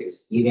project,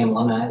 who's UVM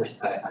alumni, which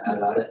is how I found out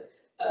about it.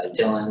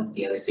 Dylan,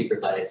 the other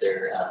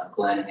supervisor,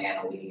 Gwen and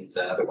Anna lead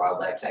the other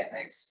wildlife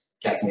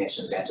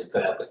technicians who had to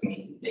put up with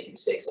me making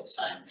mistakes all the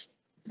time.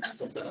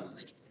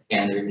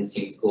 And the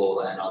Rubenstein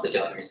School and all the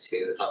donors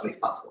who helped make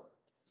it possible.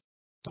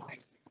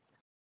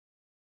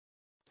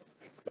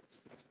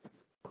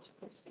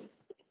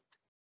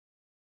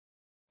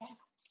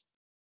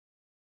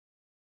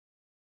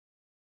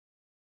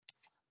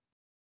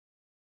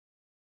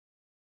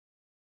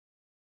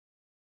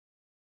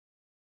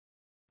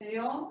 Hey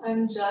y'all,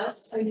 I'm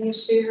Jess. I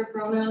use she, her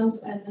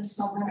pronouns, and this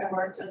summer I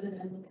worked as an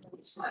environmental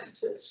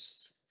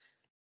scientist.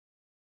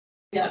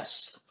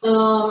 Yes,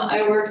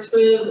 I worked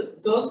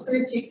with those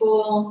three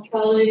people,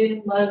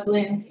 Kelly,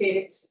 Leslie, and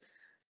Kate,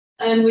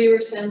 and we were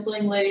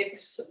sampling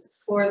lakes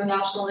for the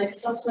National Lake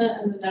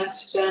Assessment and the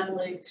Next Gen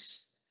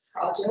Lakes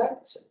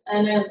project.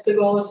 And the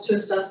goal was to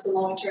assess the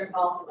long-term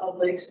health of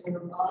lakes in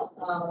Vermont.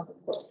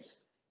 Let's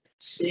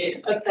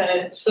see,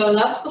 okay, so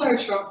that's what our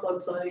truck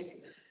looks like.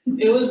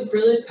 It was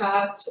really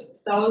packed.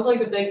 That was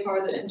like a big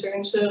part of the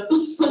internship.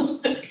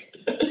 Like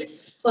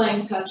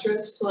playing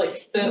Tetris to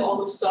like fit all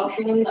the stuff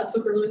in. That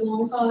took a really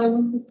long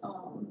time.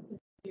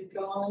 Keep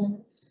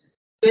going.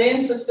 They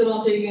insisted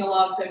on taking a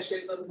lot of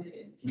pictures of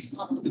me.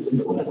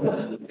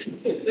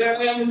 There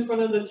I am in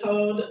front of the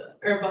toad,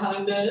 or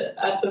behind it,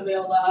 at the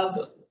Vail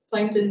lab,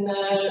 plankton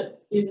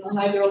net, using the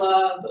hydro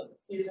lab,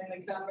 using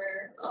the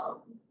camera.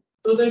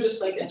 Those are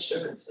just like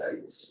instruments that are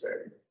used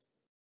for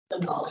the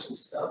knowledge and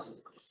stuff.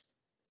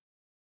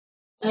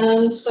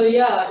 And so,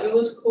 yeah, it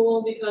was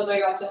cool because I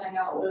got to hang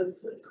out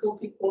with cool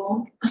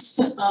people.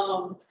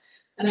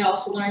 And I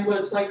also learned what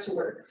it's like to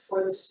work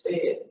for the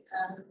state.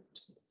 And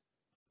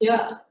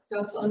yeah,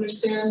 got to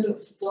understand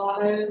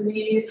why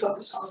we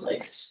focus on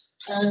lakes.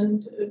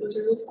 And it was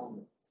really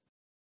fun.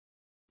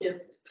 Yeah.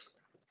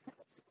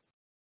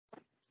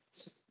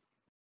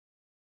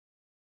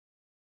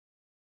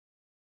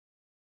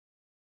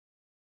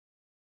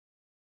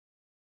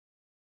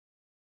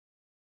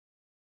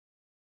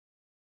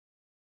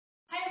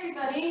 Hi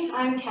everybody,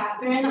 I'm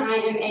Catherine. I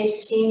am a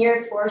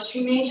senior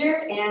forestry major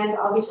and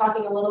I'll be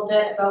talking a little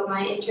bit about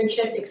my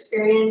internship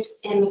experience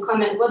in the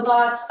Clement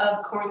Woodlots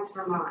of Corinth,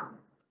 Vermont.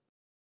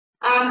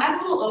 As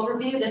a little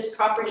overview, this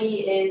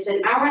property is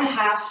an hour and a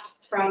half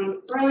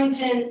from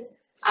Burlington,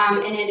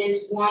 and it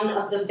is one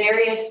of the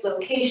various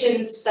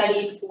locations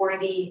studied for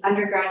the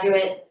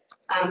undergraduate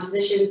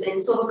positions in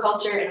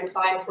silviculture and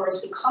applied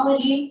forest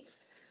ecology.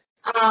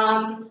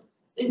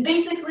 And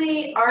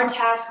basically, our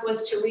task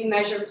was to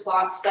remeasure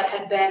plots that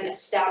had been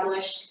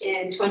established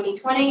in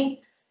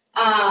 2020.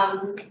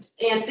 And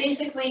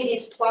basically,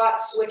 these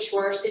plots, which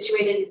were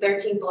situated in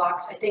 13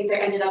 blocks, I think there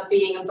ended up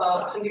being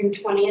about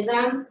 120 of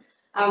them,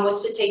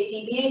 was to take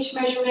DBH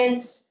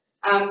measurements,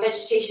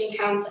 vegetation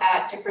counts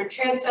at different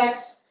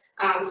transects,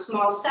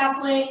 small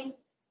sapling,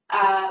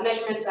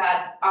 measurements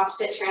at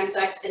opposite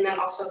transects, and then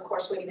also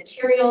coarse weight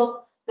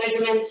material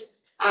measurements.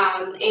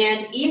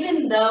 And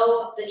even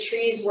though the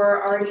trees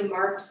were already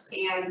marked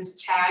and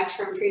tagged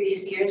from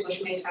previous years,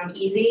 which may sound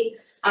easy,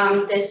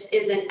 this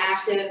is an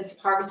active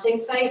harvesting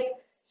site.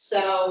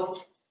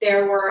 So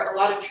there were a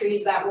lot of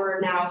trees that were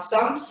now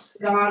stumps,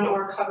 gone,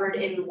 or covered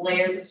in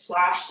layers of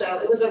slash.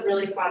 So it was a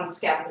really fun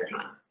scavenger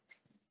hunt.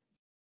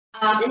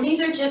 And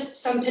these are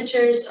just some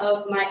pictures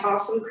of my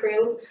awesome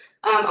crew.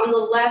 On the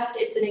left,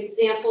 it's an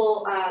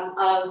example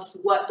of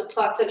what the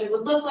plot center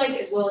would look like,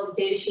 as well as a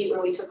data sheet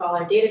where we took all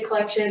our data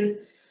collection.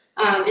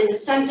 In the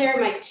center,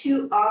 my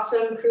two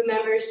awesome crew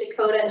members,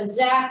 Dakota and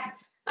Zach,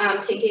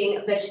 taking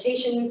a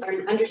vegetation or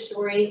an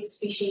understory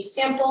species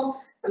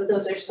sample.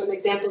 Those are some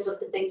examples of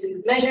the things we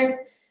would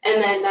measure.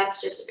 And then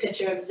that's just a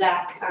picture of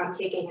Zach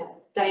taking a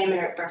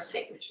diameter at breast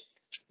height measure.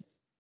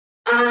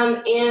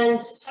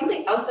 And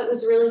something else that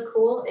was really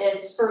cool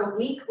is for a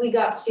week we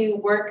got to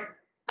work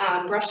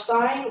brush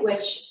sawing,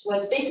 which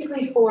was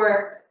basically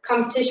for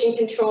competition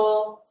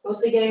control,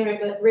 mostly getting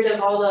rid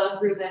of all the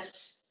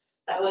rubus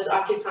that was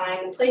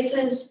occupying the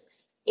places,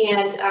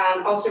 and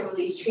also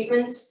release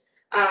treatments.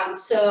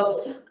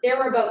 So there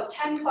were about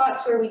 10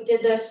 plots where we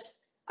did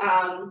this.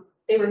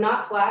 They were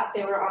not flat,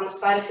 they were on the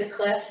side of the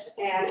cliff,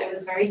 and it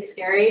was very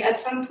scary at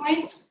some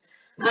points.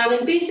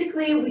 And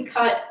basically we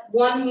cut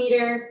 1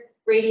 meter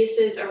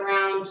radiuses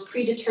around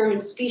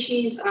predetermined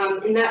species.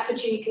 In that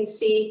picture you can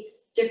see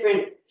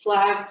different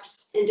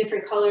flags in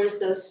different colors.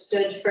 Those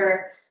stood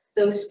for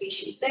those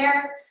species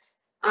there.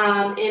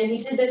 And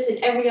we did this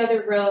in every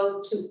other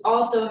row to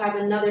also have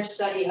another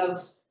study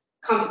of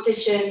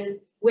competition,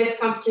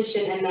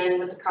 and then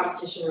with the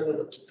competition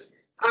removed.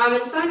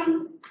 And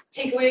some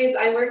takeaways,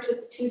 I worked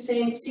with two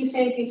same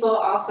people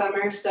all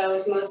summer, so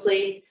it's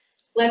mostly,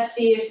 let's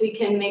see if we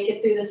can make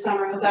it through the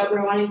summer without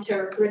wanting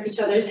to rip each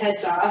other's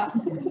heads off.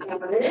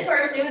 It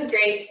worked, it was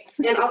great.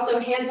 And also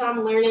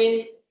hands-on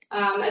learning.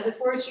 As a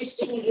forestry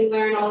student, we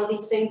learn all of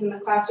these things in the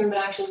classroom, but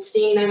actually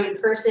seeing them in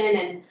person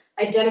and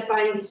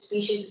identifying these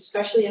species,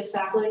 especially as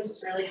saplings,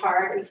 was really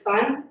hard and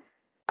fun.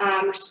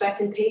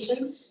 Respect and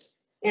patience.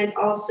 And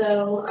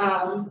also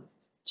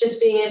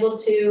just being able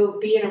to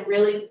be in a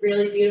really,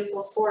 really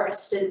beautiful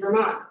forest in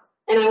Vermont.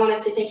 And I want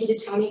to say thank you to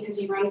Tony because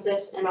he runs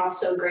this, and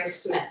also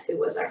Grace Smith, who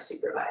was our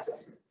supervisor.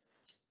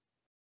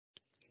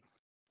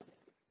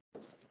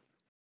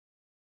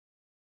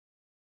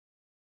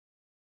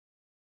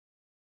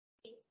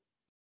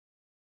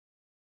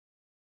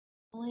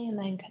 And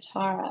then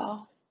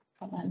Kotaro,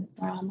 and then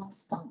we're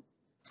almost done.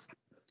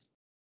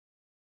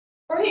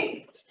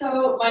 Alright,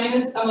 so my name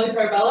is Emily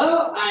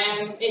Paribello. I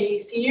am a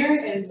senior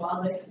in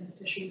wildlife and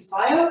fisheries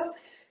bio.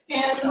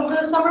 And over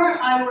the summer,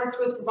 I worked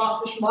with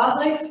Vermont Fish and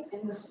Wildlife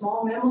in the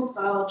small mammals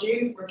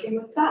biology, working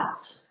with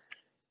bats.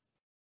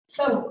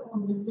 So,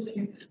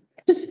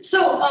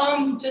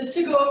 just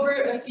to go over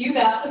a few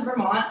bats in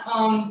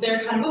Vermont,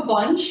 they're kind of a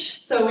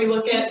bunch. So we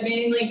look at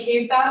mainly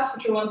cave bats,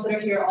 which are ones that are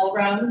here all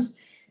around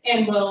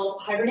and will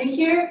hibernate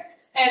here,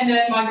 and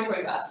then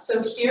migratory bats.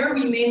 So here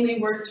we mainly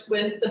worked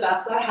with the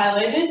bats that I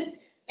highlighted,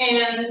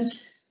 and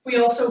we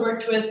also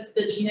worked with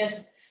the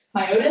genus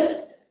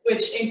Myotis,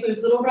 which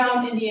includes little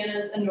brown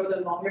Indianas and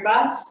northern longer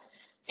bats.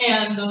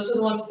 And those are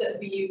the ones that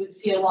we would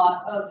see a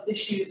lot of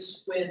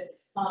issues with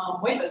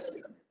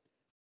white-breasted.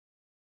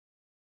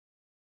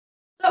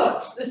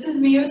 So this is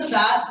me with a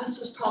bat. This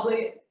was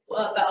probably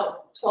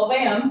about 12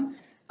 a.m.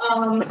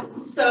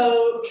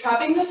 So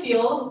trapping the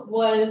field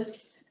was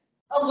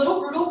a little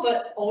brutal,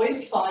 but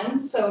always fun.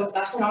 So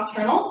bats are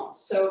nocturnal,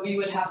 so we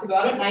would have to go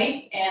out at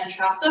night and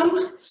trap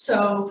them.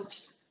 So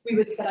we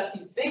would set up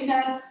these big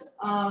nets.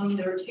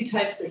 There were two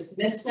types, there's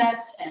mist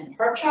nets and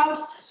heart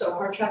traps. So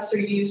heart traps are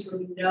used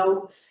when we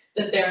know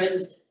that there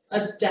is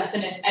a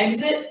definite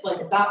exit, like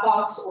a bat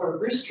box or a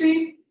roost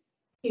tree.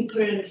 You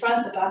put it in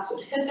front, the bats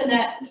would hit the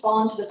net,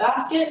 fall into the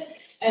basket,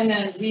 and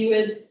then we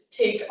would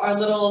take our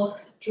little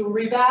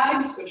jewelry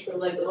bags, which were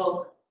like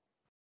little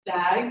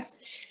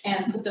bags,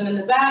 and put them in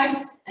the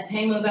bags and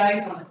hang the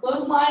bags on the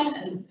clothesline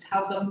and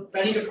have them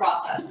ready to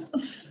process.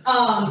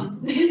 While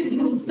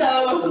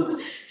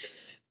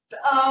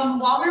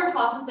we were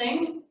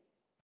processing,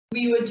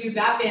 we would do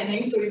bat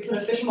banding. So we put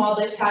a Fish and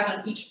Wildlife tag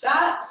on each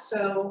bat.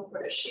 So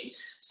where is she?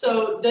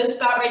 So this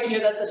bat right here,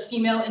 that's a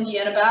female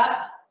Indiana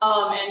bat.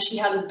 And she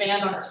has a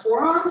band on her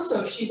forearm.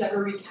 So if she's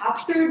ever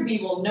recaptured, we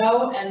will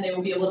know, and they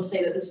will be able to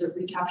say that this is a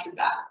recaptured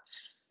bat.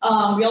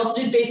 We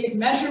also did basic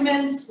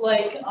measurements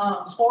like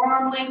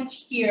forearm length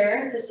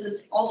here. This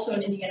is also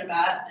an Indiana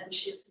bat, and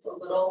she's a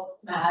little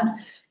mad.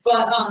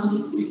 But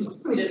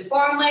we did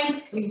forearm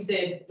length, we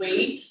did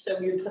weight, so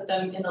we would put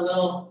them in a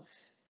little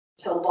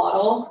pill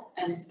bottle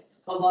and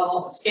pill bottle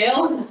on the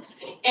scale,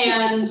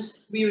 and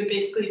we would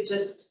basically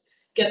just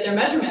get their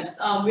measurements.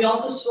 We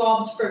also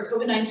swabbed for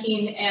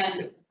COVID-19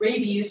 and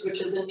rabies,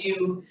 which is a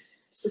new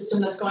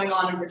system that's going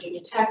on in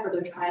Virginia Tech, where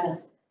they're trying to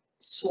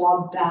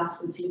swab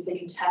bats and see if they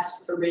can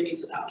test for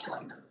rabies without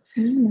killing them.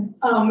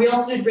 We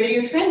also did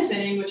radio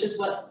transmitting, which is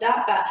what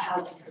that bat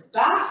has on her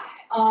back.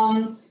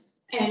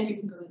 And you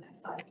can go to the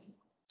next slide.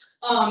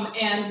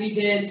 And we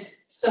did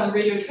some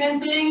radio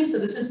transmitting. So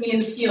this is me in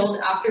the field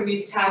after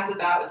we've tagged the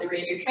bat with the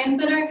radio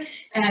transmitter,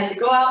 and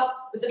go out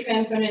with the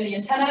transmitter and the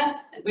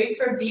antenna and wait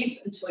for a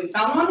beep until we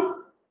found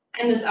one.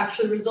 And this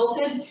actually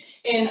resulted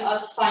in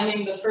us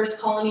finding the first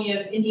colony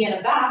of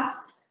Indiana bats,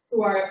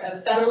 who are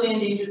a federally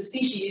endangered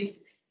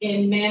species,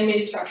 in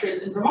man-made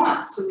structures in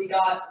Vermont. So we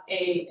got an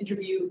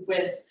interview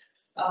with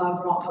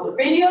Vermont Public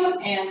Radio,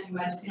 and you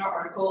might have seen our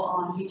article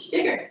on VT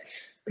Digger,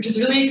 which is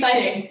really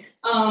exciting.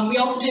 We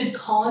also did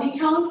colony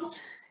counts,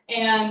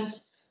 and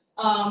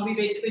we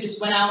basically just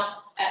went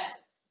out at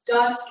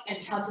dusk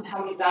and counted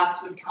how many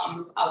bats would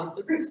come out of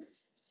the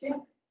roosts. So yeah.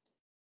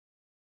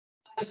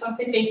 I just want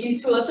to say thank you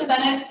to Alyssa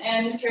Bennett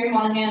and Carrie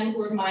Monahan, who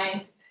were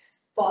my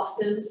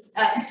bosses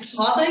at Fish and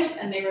Wildlife,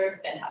 and they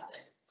were fantastic.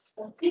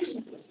 So thank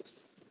you.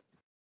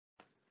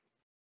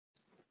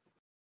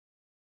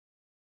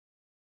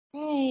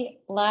 Right,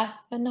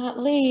 last but not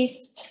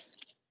least.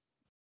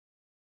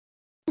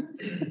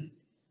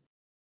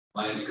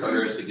 My name is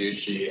Kotaro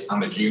Seguchi.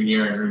 I'm a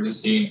junior in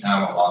Rubenstein, and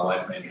I'm a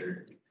wildlife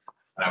major.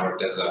 And I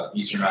worked as a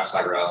Eastern Mass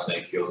Tiger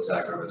rattlesnake field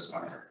tech over the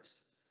summer.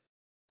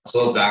 A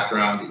little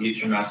background: the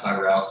Eastern Mass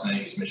Tiger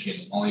rattlesnake is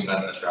Michigan's only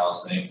venomous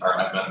rattlesnake, or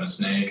venomous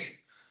snake.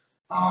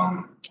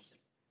 I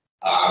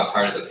was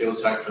hired as a field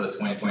tech for the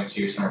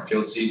 2022 summer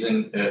field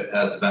season. It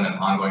has been an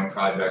ongoing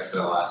project for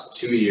the last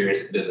 2 years.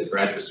 It is a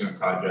graduate student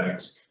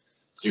project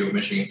through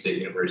Michigan State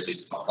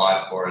University's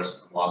Applied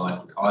Forest and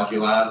Wildlife Ecology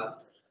Lab.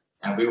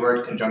 And we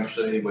worked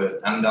conjunctly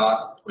with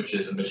MDOT, which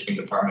is the Michigan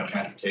Department of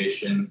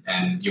Transportation,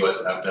 and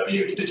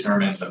USFW to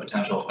determine the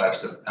potential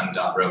effects of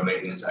MDOT road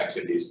maintenance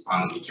activities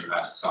on the eastern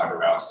Mississauga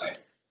rail snake.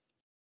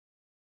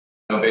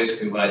 So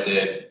basically what I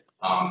did,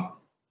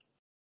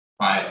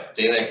 my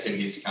daily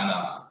activities kind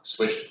of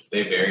switched,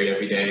 they varied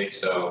every day.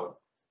 So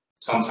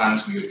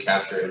sometimes we would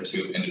capture it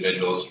into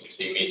individuals. You can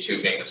see me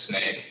tubing the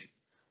snake.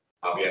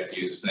 We have to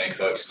use a snake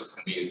hook, so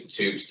we use the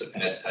tubes to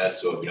pin its head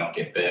so we don't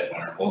get bit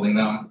when we're holding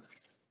them.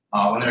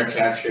 When they're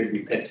captured, we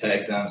pit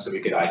tag them so we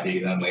could ID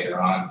them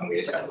later on, and we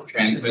attach the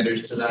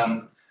transmitters to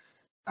them.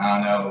 I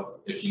don't know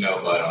if you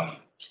know, but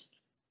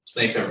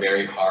snakes are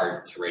very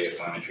hard to radio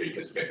telemetry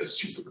because we have to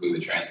super glue the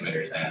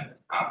transmitters and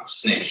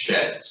snakes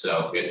shed,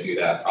 so we have to do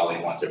that probably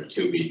once every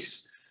 2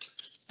 weeks.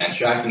 And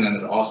tracking them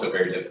is also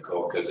very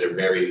difficult because they're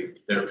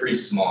pretty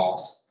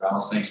small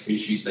rattlesnake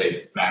species.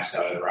 They max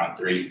out at around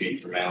 3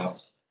 feet for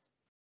males,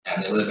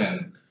 and they live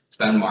in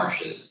fen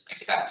marshes and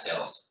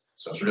cattails.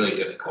 So it's really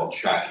difficult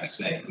tracking a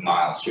snake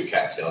miles through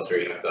cattails, where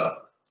you have to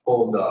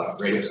hold the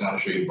radio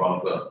telemetry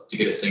above to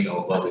get a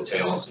signal above the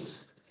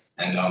tails.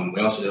 And we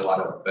also did a lot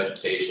of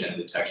vegetation and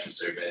detection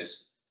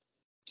surveys.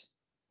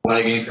 What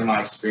I gained from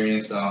my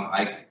experience,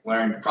 I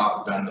learned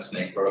proper venomous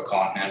snake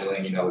protocol and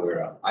handling. You know,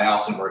 where I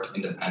often work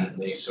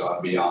independently, so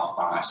I'd be off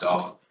by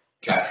myself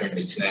capturing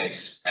these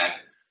snakes, and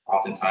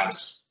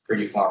oftentimes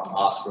pretty far from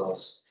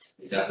hospitals.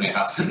 You definitely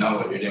have to know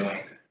what you're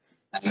doing.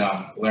 And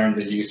learned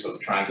the use of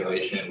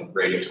triangulation with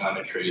radio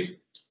telemetry,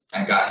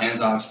 and got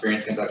hands-on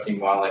experience conducting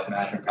wildlife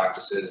management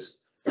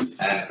practices,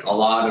 and a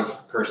lot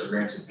of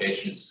perseverance and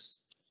patience.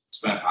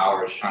 Spent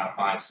hours trying to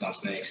find some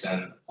snakes,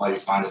 and all you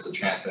find is the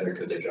transmitter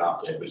because they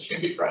dropped it, which can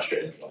be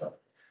frustrating. So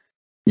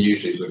you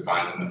usually would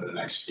find them within the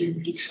next few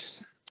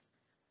weeks.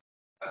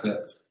 That's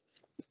it.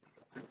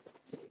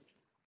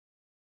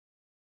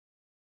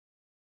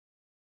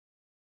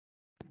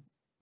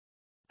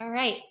 All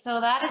right,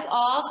 so that is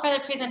all for the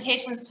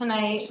presentations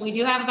tonight. We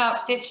do have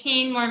about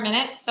 15 more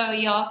minutes, so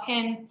y'all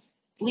can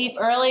leave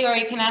early or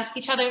you can ask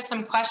each other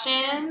some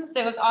questions.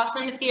 It was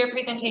awesome to see your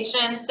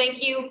presentations.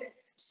 Thank you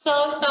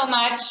so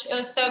much. It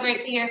was so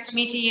great to hear from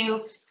each of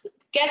you.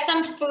 Get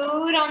some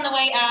food on the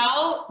way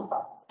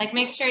out. Like,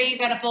 make sure you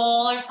get a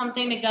bowl or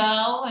something to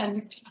go.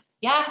 And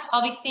yeah,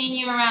 I'll be seeing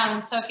you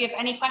around. So if you have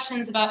any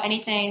questions about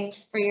anything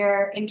for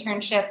your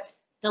internship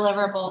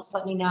deliverables,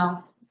 let me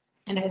know.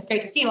 And it was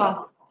great to see you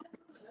all.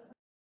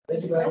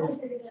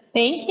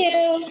 Thank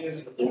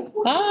you.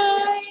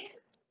 Bye.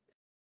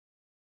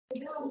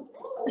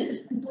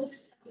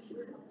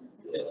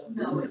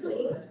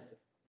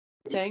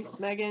 Thanks,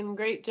 Megan.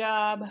 Great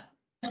job.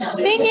 Thank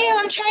you.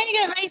 I'm trying to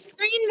get my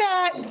screen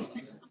back.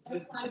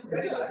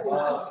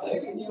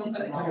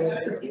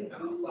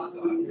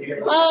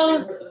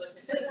 Oh,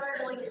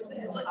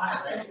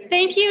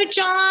 thank you,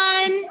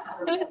 John. It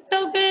was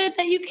so good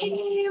that you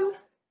came.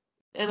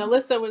 And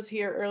Alyssa was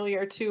here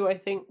earlier too, I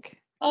think.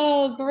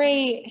 Oh,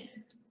 great.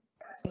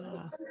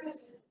 Yeah.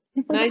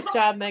 Nice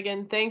job,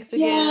 Megan. Thanks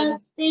again. Yeah,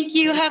 thank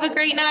you. Have a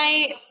great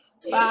night.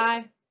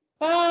 Bye.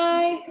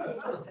 Bye.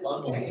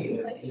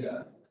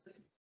 Yeah.